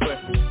shouting, ready for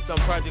some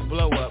project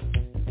blow up.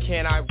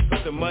 Can I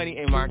put the money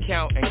in my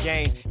account and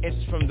gain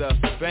interest from the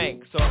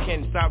bank so I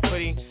can stop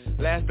putting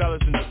last dollars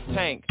in the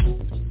tank?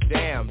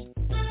 Damn,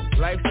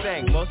 life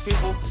stank. Most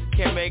people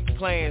can't make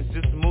plans,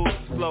 just move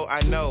slow. I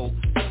know,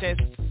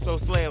 chance so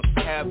slim,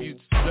 have you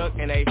stuck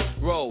in a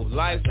row.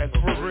 Life's as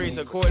free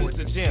according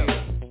to Jim.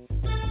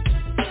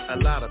 A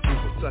lot of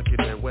people stuck in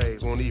their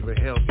ways, won't even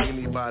help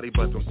anybody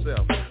but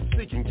themselves.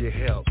 Seeking get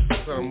help.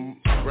 Some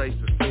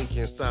racist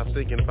thinking, stop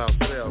thinking about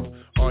self.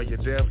 Are you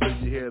deaf? Do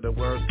you hear the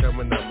words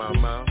coming out my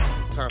mouth?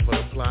 Time for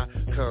the plot,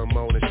 come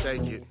on and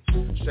shake it,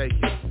 shake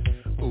it.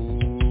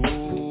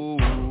 Ooh,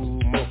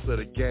 most of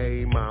the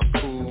game I'm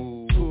cool.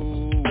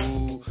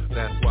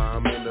 That's why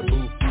I'm in the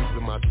booth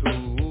using my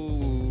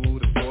tool.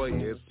 The boy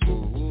is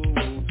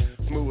smooth,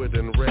 smoother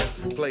than the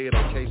rest. Play it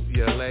on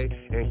KCLA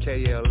and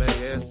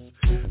KLAS.com.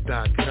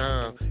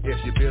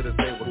 If you build it,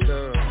 they will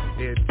come.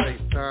 It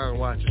takes time,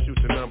 watch you shoot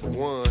the number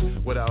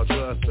one. Without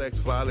drugs, sex,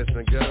 violence,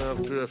 and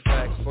guns. Pure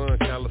facts, fun,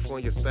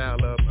 California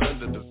style up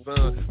under the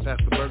sun.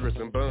 Past the burgers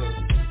and buns.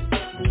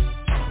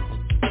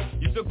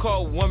 You still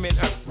call woman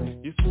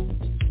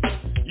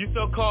you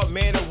still call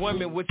man or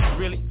woman, which is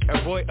really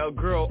a boy or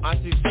girl.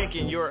 Aren't you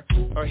thinking you're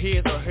or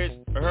his or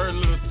her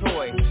little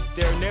toy?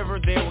 They're never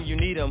there when you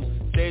need them.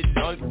 They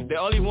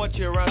only want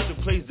you around to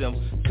please them.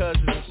 Cause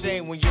it's a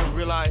shame when you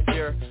realize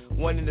they're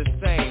one and the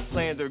same,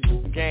 playing their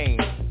game,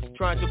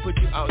 trying to put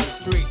you out in the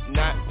street,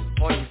 not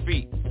on your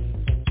feet.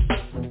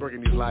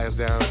 Breaking these liars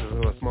down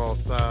to a small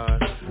size.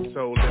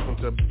 So listen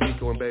to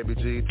Biko and Baby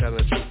G, telling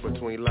the truth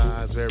between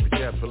lies very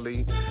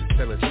carefully.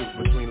 Telling the truth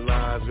between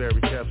lies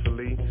very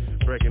carefully.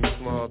 Breaking the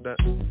small down.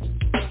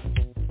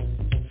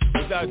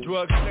 Without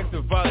drugs, sex,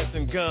 and violence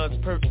and guns,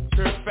 pure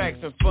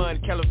facts and fun,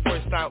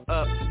 California style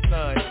up the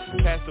sun,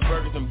 past the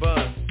burgers and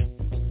buns.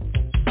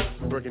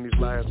 Breaking these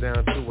liars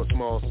down to a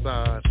small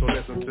size. So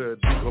listen to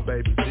Biko,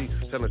 Baby G,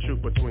 telling the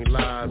truth between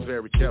lies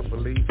very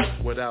carefully.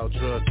 Without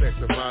drugs, sex,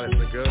 and violence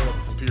and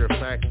guns, pure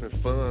facts and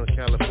fun,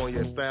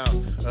 California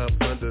style, up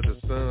under the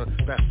sun,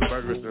 past the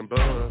burgers and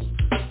buns.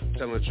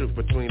 Telling the truth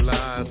between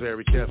lies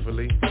very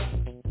carefully.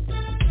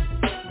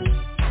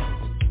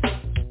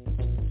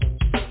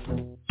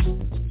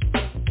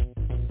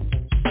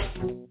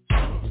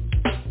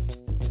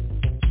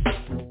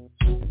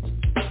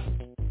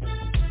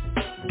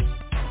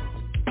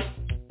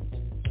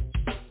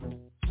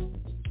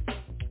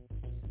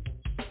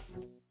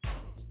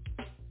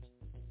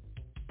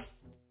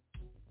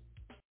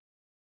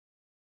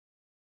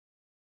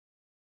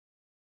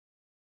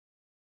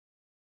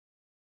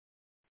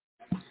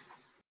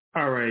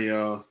 All right,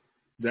 y'all.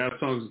 That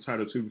song is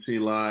entitled Two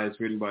Between Lies,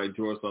 written by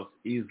George Off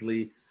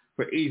Easley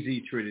for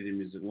AZ Trinity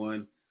Music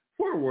One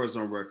for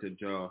Warzone record,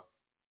 y'all.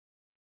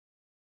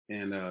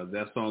 And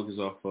that song is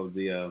off of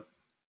the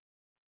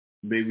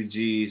Baby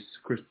G's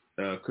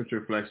Crystal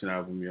Reflection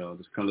album, y'all.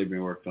 That's currently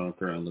being worked on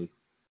currently.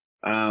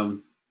 Right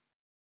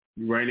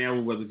now,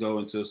 we're about to go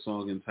into a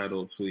song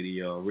entitled Tweety,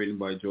 y'all, written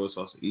by George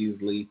Off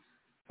Easley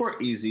for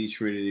AZ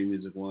Trinity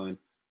Music One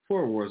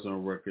for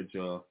Warzone record,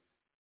 y'all.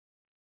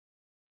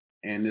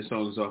 And this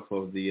song is off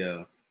of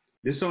the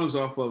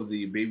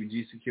Baby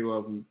G CQ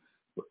album,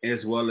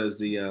 as well as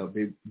the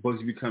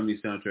Bugsy Becoming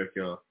soundtrack,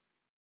 y'all.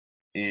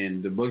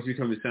 And the Bugsy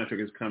Becoming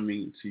soundtrack is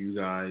coming to you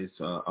guys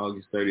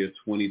August 30th,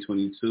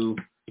 2022,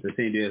 the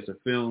same day as the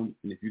film.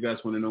 And if you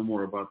guys want to know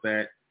more about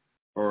that,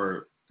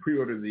 or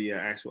pre-order the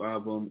actual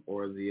album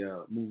or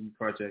the movie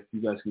project,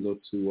 you guys can go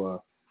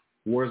to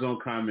Warzone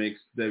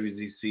Comics,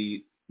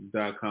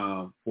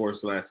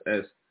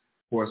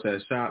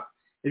 WZC.com/S/shop.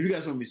 If you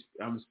guys want me,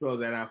 I'm going to spell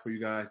that out for you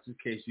guys, just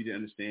in case you didn't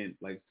understand,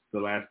 like, the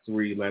last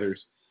three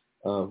letters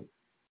of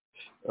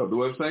the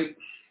website.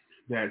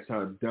 That's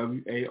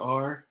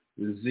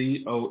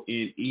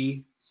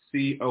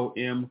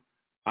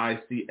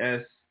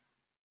WARZONECOMICS.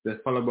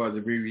 That's followed by the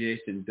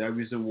abbreviation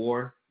W's in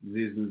War,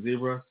 Z's in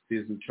Zebra,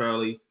 C's in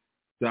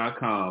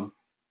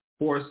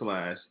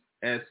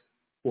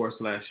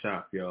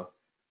Charlie.com/S/shop, y'all.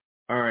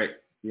 All right,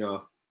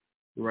 y'all.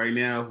 Right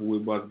now, we're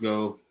about to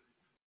go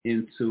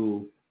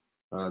into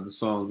the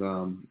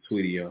song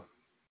Tweety, y'all.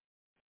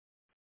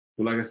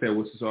 So like I said,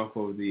 which is off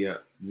of the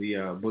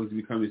Bugsy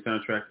Becoming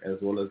soundtrack as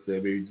well as the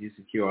Baby G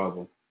CQ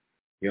album,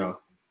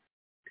 y'all.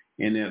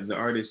 And the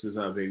artist is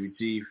Baby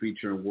G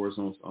featuring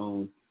Warzone's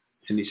own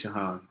Tanisha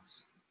Hines.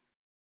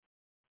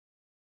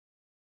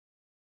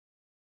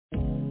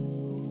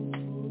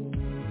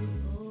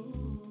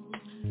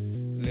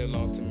 Live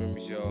long to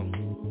memories, y'all.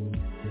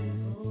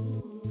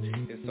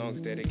 This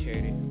song's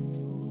dedicated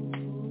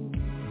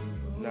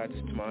not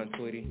just to my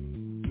Tweety.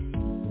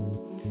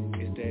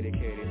 It's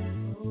dedicated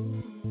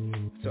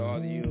to all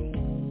of you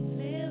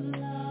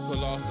who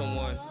lost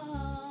someone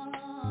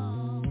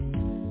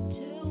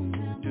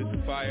due to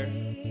fire.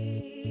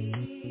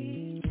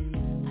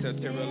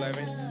 September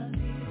 11th.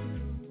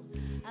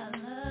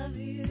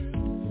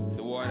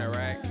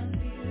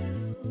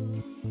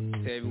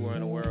 everywhere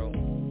in the world.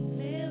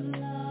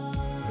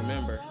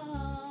 Remember,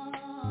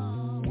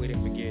 we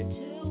didn't forget.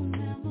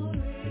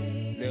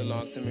 Live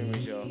long to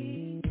memories, y'all.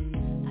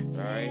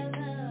 Alright?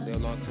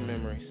 Live long to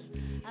memories.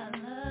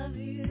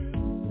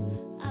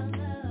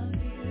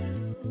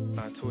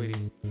 Aunt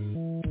Tweety,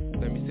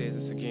 let me say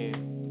this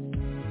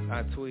again.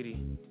 Aunt Tweety,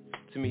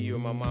 to me you're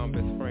my mom's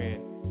best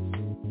friend.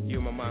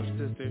 You're my mom's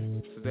sister,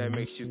 so that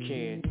makes you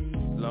kin.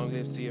 Long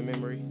live to your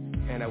memory,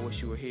 and I wish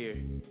you were here.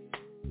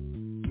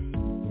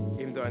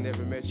 Even though I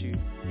never met you,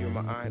 you're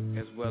my aunt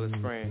as well as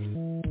friend.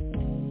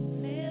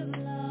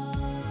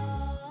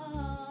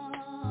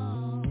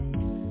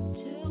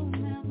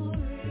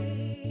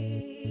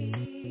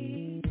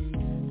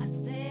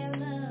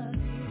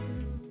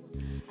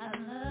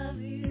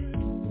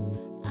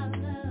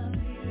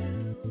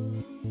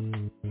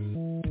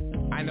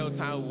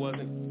 Time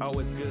wasn't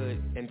always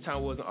good and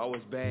time wasn't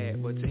always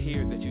bad, but to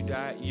hear that you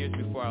died years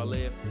before I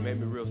lived made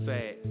me real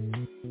sad.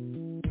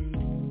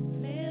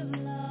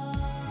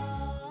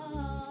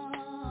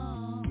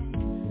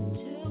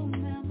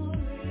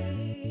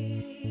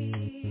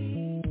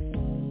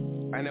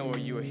 I know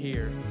when you were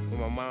here, when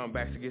my mom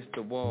backs against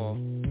the wall,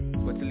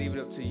 but to leave it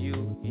up to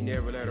you, you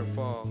never let her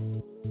fall.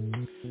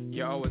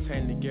 You're always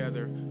hanging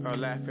together, or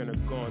laughing or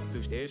going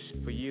through ish.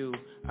 For you,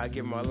 I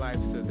give my life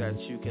so that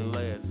you can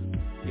live.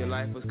 Your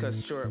life was cut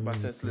short by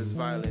senseless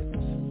violence.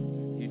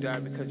 You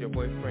died because your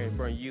boyfriend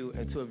burned you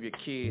and 2 of your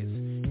kids.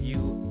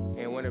 You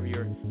and one of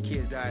your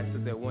kids died so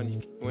that one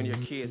of your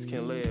kids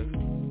can live.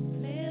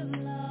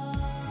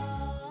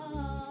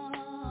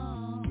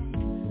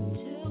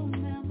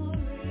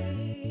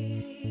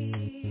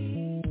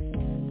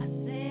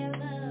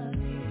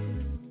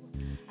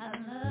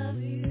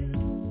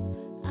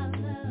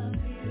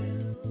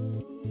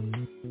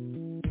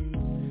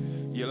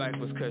 Your life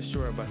was cut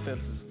short by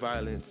senseless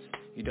violence.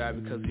 You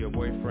died because your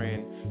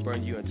boyfriend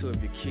burned you and 2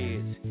 of your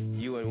kids.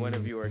 You and one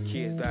of your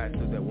kids died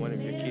so that one of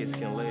your kids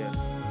can live.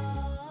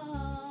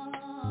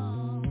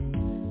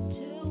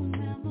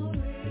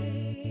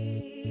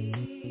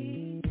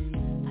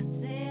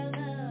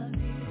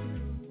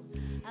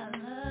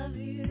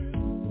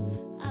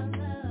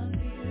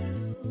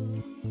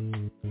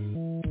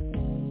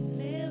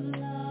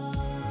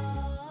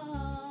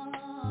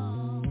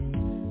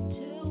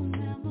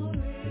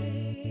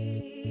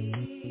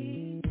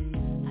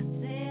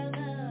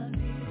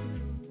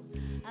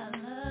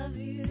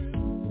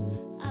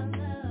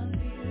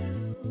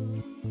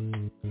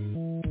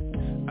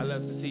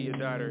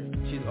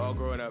 She's all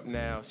growing up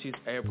now. She's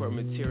airport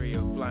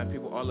material, flying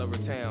people all over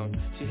town.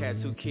 She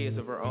had 2 kids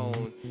of her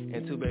own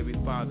and 2 baby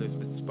fathers.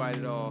 But despite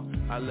it all,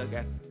 I look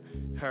at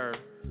her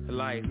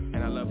life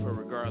and I love her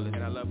regardless.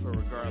 And I love her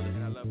regardless.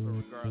 And I love her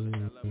regardless.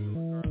 And I love her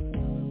regardless.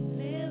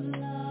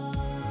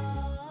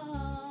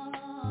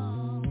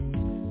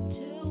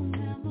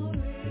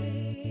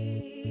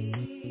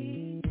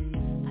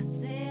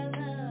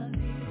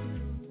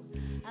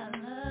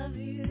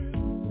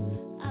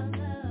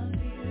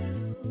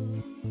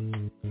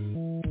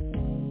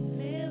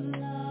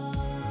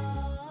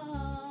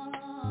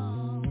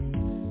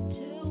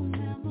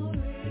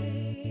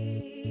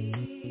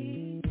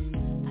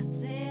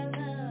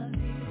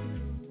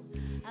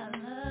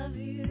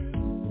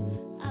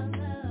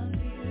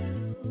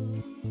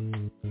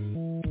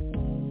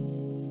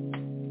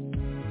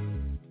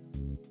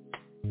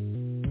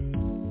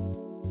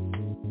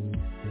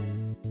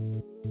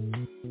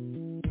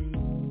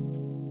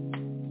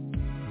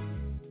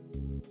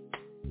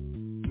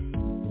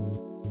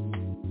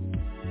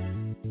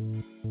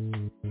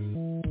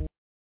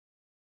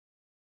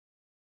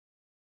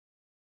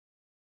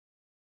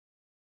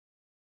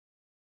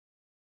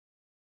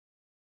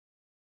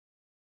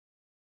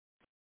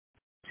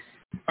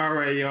 All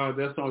right, y'all.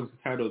 That song is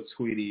titled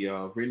Tweety,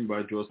 written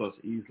by Joe Sauce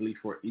Easily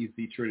for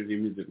Easy Trinity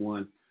Music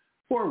 1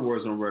 for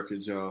Warzone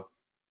Records, y'all.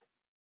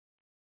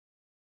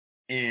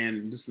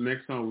 And this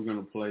next song we're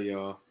going to play,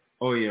 y'all.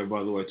 Oh, yeah,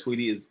 by the way,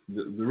 Tweety is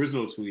the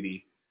original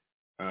Tweety,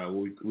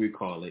 we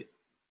call it,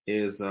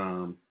 is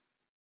the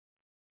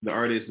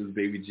artist is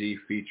Baby G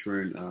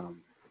featuring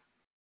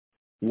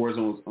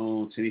Warzone's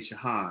own Tanisha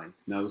Hines.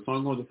 Now, the song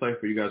I'm going to play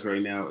for you guys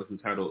right now is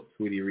entitled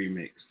Tweety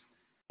Remix.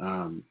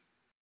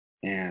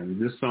 And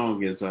this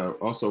song is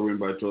also written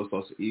by Joe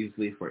Sauce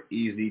Easily for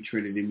Easy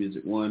Trinity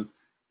Music 1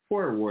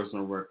 for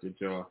Warzone Records,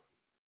 y'all.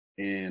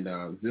 And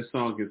this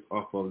song is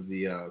off of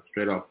the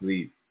straight off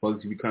the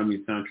Bugsy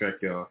Becoming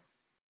soundtrack, y'all.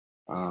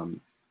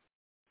 And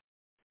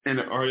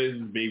the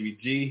artist is Baby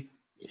G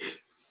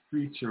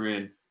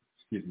featuring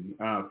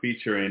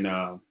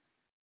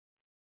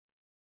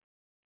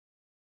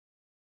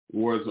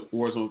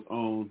Warzone's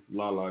own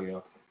La,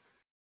 y'all.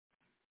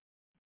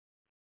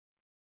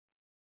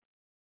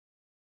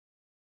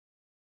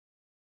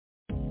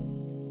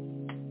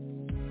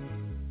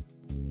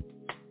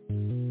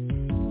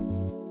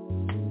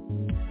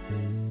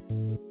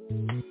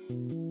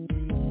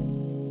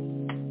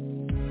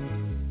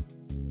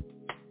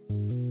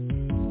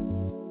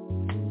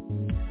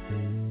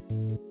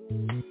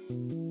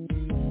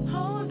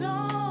 Hold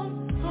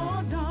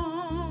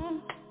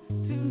on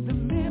to the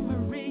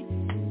memory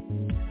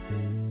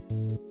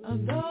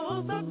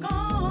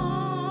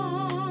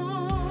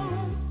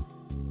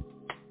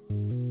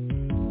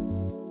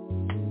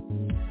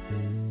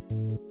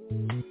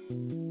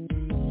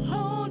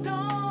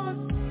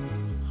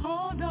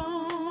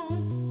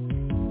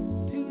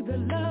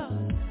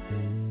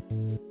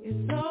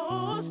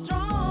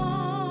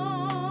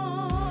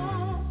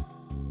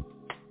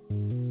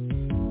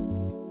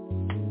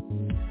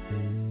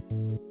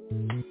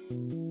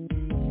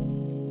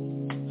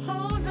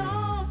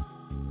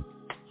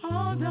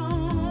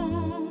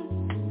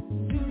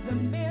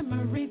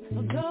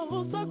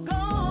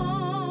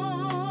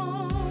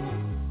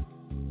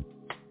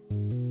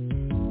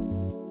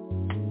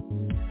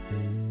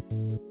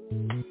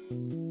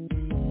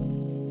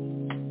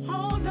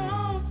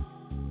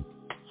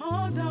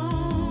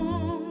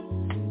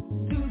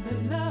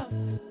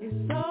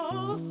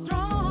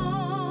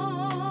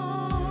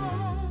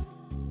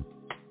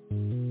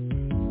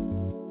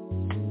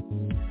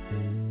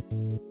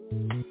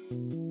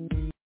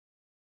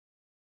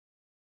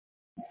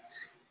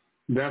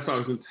That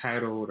song is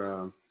entitled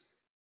 2D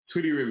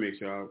Remix,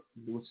 y'all,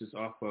 which is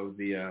off of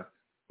the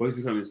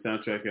Bugsy Comics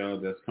soundtrack, y'all,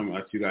 that's coming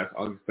out to you guys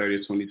August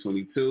 30th,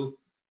 2022.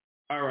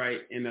 All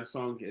right, and that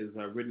song is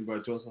written by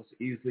Joseph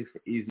Easley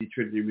for Easy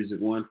Trinity Music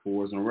 1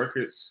 for Warzone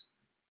Records.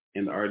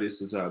 And the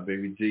artist is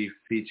Baby G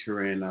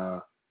featuring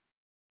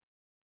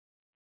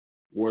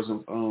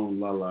Warzone's own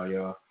Lala,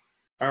 y'all.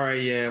 All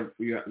right, yeah,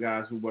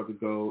 guys, we're about to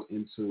go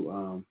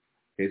into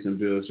pay some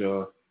bills,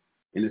 y'all,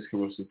 in this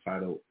commercial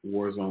titled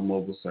Warzone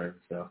Mobile Service,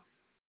 y'all.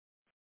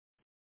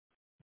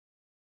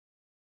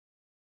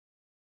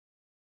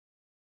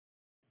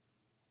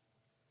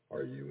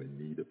 Are you in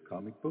need of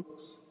comic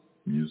books,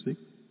 music,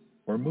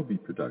 or movie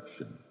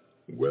production,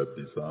 web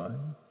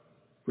design,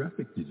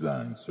 graphic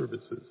design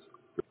services?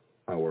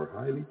 Our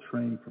highly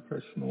trained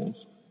professionals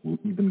will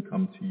even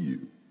come to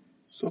you.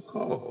 So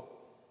call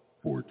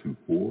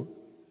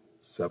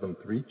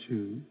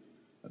 424-732-9673.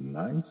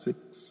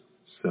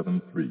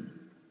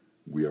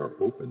 We are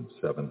open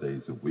 7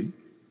 days a week,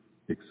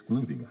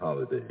 excluding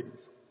holidays,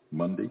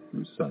 Monday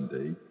through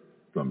Sunday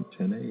from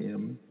 10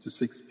 a.m. to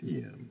 6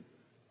 p.m.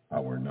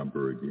 Our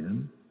number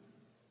again,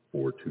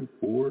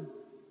 424-732-9673.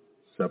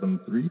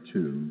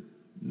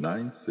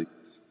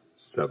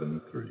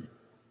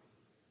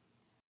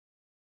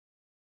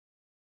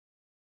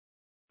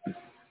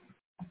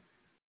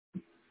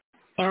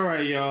 All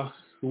right, y'all.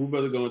 We're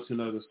about to go into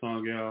another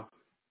song, y'all.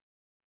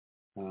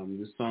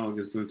 This song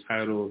is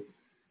entitled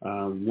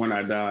When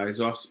I Die.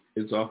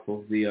 It's off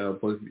of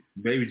the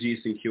Baby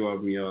G CQ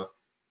album, y'all.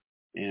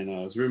 And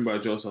it's written by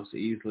Joseph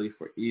Easley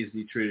for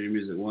Easy Trinity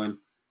Music 1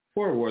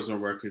 for Warzone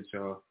Records,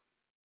 y'all.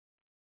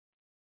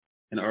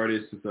 And the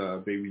artist is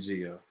Baby G,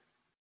 y'all.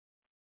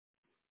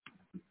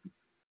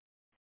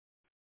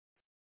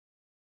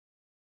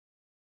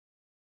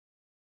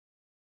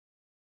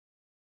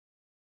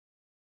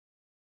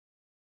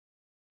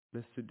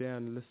 Let's sit down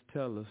and let's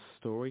tell a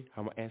story.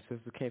 How my ancestors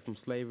came from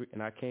slavery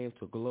and I came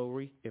to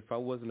glory. If I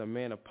wasn't a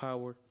man of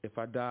power, if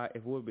I died,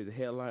 if it would be the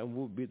headline,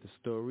 what would be the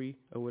story?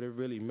 Or would it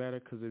really matter?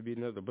 Cause it'd be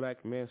another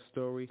black man's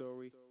story.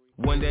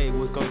 One day it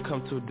was gonna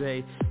come to a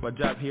day. My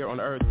job here on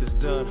earth is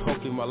done.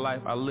 Hopefully my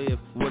life I live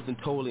wasn't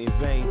totally in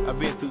vain. I've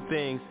been through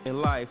things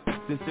in life,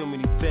 seen so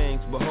many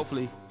things, but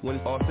hopefully when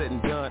it's all said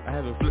and done, I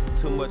haven't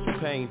inflicted too much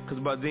pain. Cause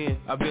by then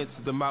I've been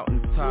to the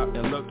mountain top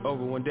and looked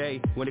over one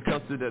day. When it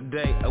comes to that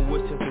day, I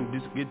wish I can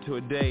just get to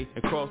a day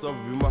and cross over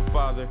with my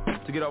father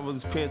to get over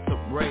this pent up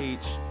rage.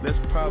 Less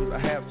problems I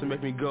have to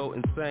make me go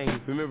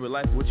insane. Remember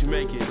life what you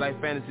make it, life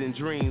fantasy and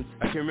dreams.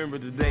 I can remember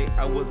the day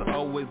I wasn't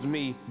always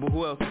me, but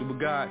who else but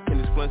God can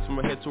explain from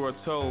my head to our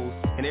toes,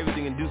 and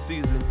everything in due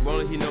season. But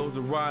only he knows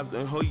the rhymes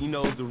and he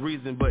knows the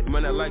reason. But you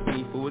might not like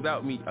me, but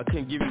without me, I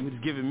couldn't give you what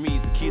he's giving me.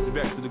 The keys are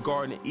back to the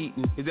garden and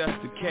Eden. If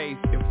that's the case,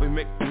 if it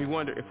makes me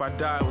wonder if I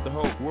die, would the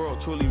whole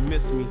world truly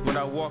miss me? When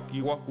I walk,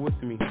 you walk with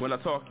me. When I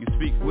talk, you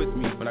speak with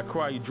me. When I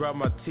cry, you dry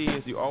my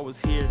tears. You're always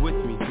here with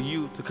me. For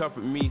you to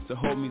comfort me, to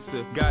hold me,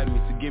 to guide me,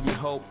 to give me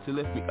hope, to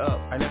lift me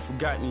up. I never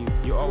forgotten you.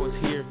 You're always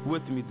here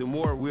with me. The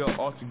more we are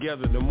all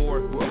together, the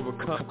more we'll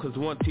overcome. Cause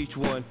one teach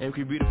one, and we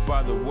can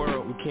beautify the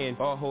world. We can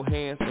all hold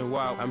hands, and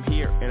while I'm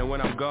here and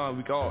when I'm gone,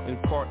 we can all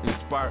impart,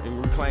 inspire,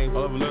 and reclaim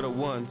all of the little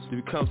ones to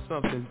become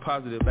something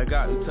positive. Like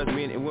God to touch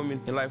men and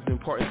women in life,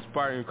 impart,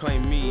 inspire, and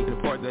claim me, the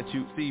part that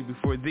you see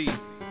before thee.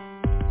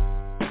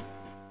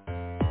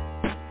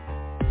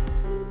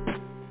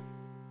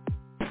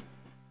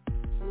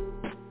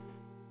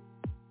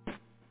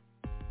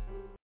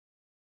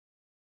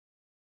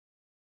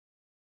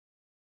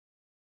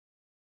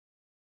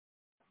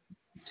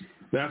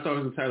 That song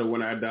is entitled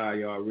When I Die,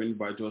 y'all, written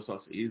by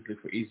Joseph Easley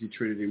for Easy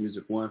Trinity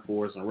Music 1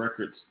 for Warzone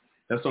Records.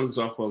 That song is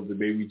off of the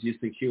Baby G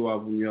CQ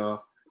album,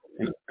 y'all.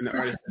 And the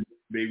artist is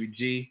Baby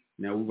G.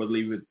 Now we're going to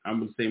leave it. I'm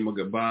going to say my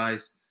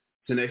goodbyes.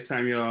 Till next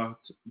time, y'all.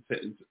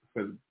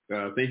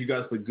 Thank you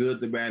guys for good,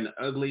 the bad, and the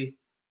ugly.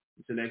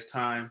 Until next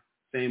time,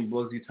 same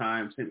Bugsy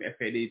time, same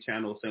FAD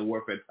channel, same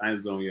Warfare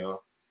time zone,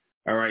 y'all.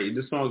 All right,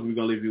 this song we're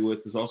going to leave you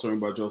with is also written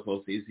by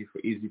Joseph Easley for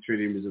Easy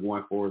Trinity Music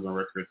 1 for Warzone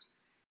Records.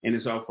 And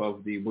it's off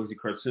of the Bugsy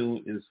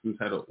cartoon, and it's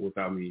entitled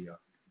Without Me, y'all.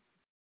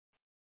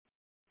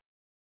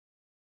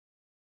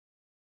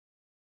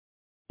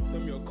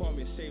 Some y'all call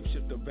me a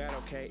shapeshifter,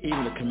 battle cat,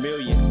 even a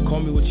chameleon. Call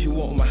me what you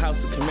want, my house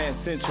is command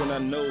central, and I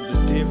know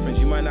the difference.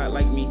 You might not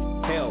like me,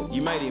 hell,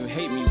 you might even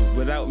hate me.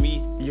 Without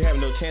me, you have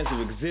no chance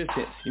of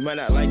existence. You might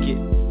not like it,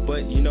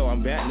 but you know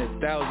I'm batting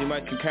 1,000. You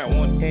might can count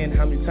one hand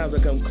how many times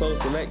I come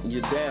close to letting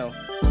you down.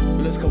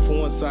 Villains come from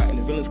one side, and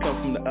the villains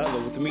come from the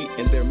other. With me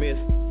in their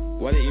midst,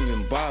 why they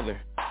even bother?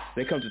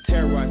 They come to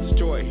terrorize,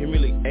 destroy,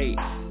 humiliate.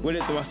 Where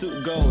did my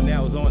suit go?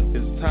 Now it's on.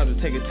 It's time to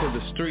take it to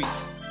the streets.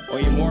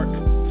 On your mark,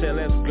 say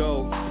let's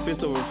go.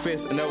 Fist over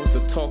fist, and that was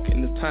the talk,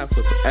 and it's time for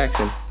some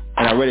action.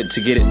 And I'm ready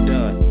to get it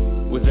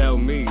done.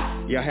 Without me,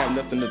 y'all have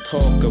nothing to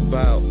talk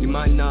about. You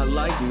might not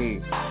like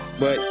me,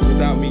 but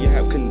without me,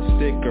 y'all couldn't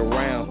stick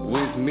around.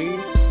 With me,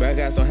 bad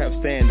guys don't have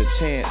stand a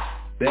chance.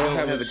 They don't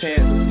have a chance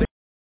to stick.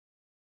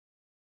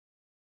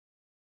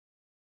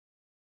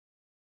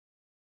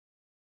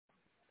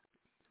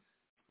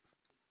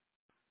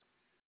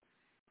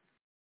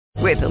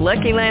 With the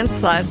Lucky Land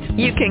Slots,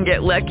 you can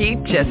get lucky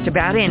just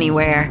about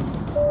anywhere.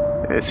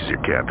 This is your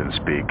captain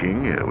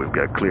speaking. We've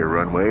got clear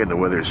runway and the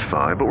weather's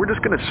fine, but we're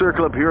just going to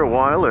circle up here a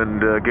while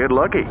and get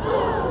lucky.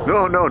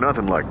 No,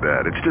 nothing like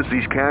that. It's just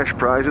these cash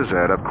prizes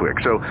add up quick.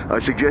 So I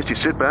suggest you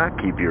sit back,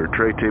 keep your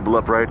tray table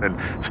upright, and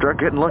start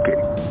getting lucky.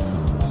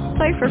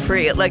 Play for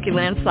free at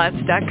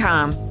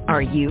LuckyLandSlots.com.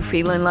 Are you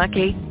feeling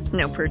lucky?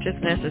 No purchase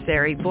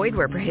necessary. Void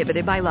where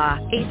prohibited by law.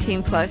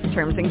 18+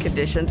 terms and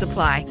conditions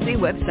apply. See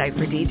website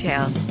for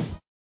details.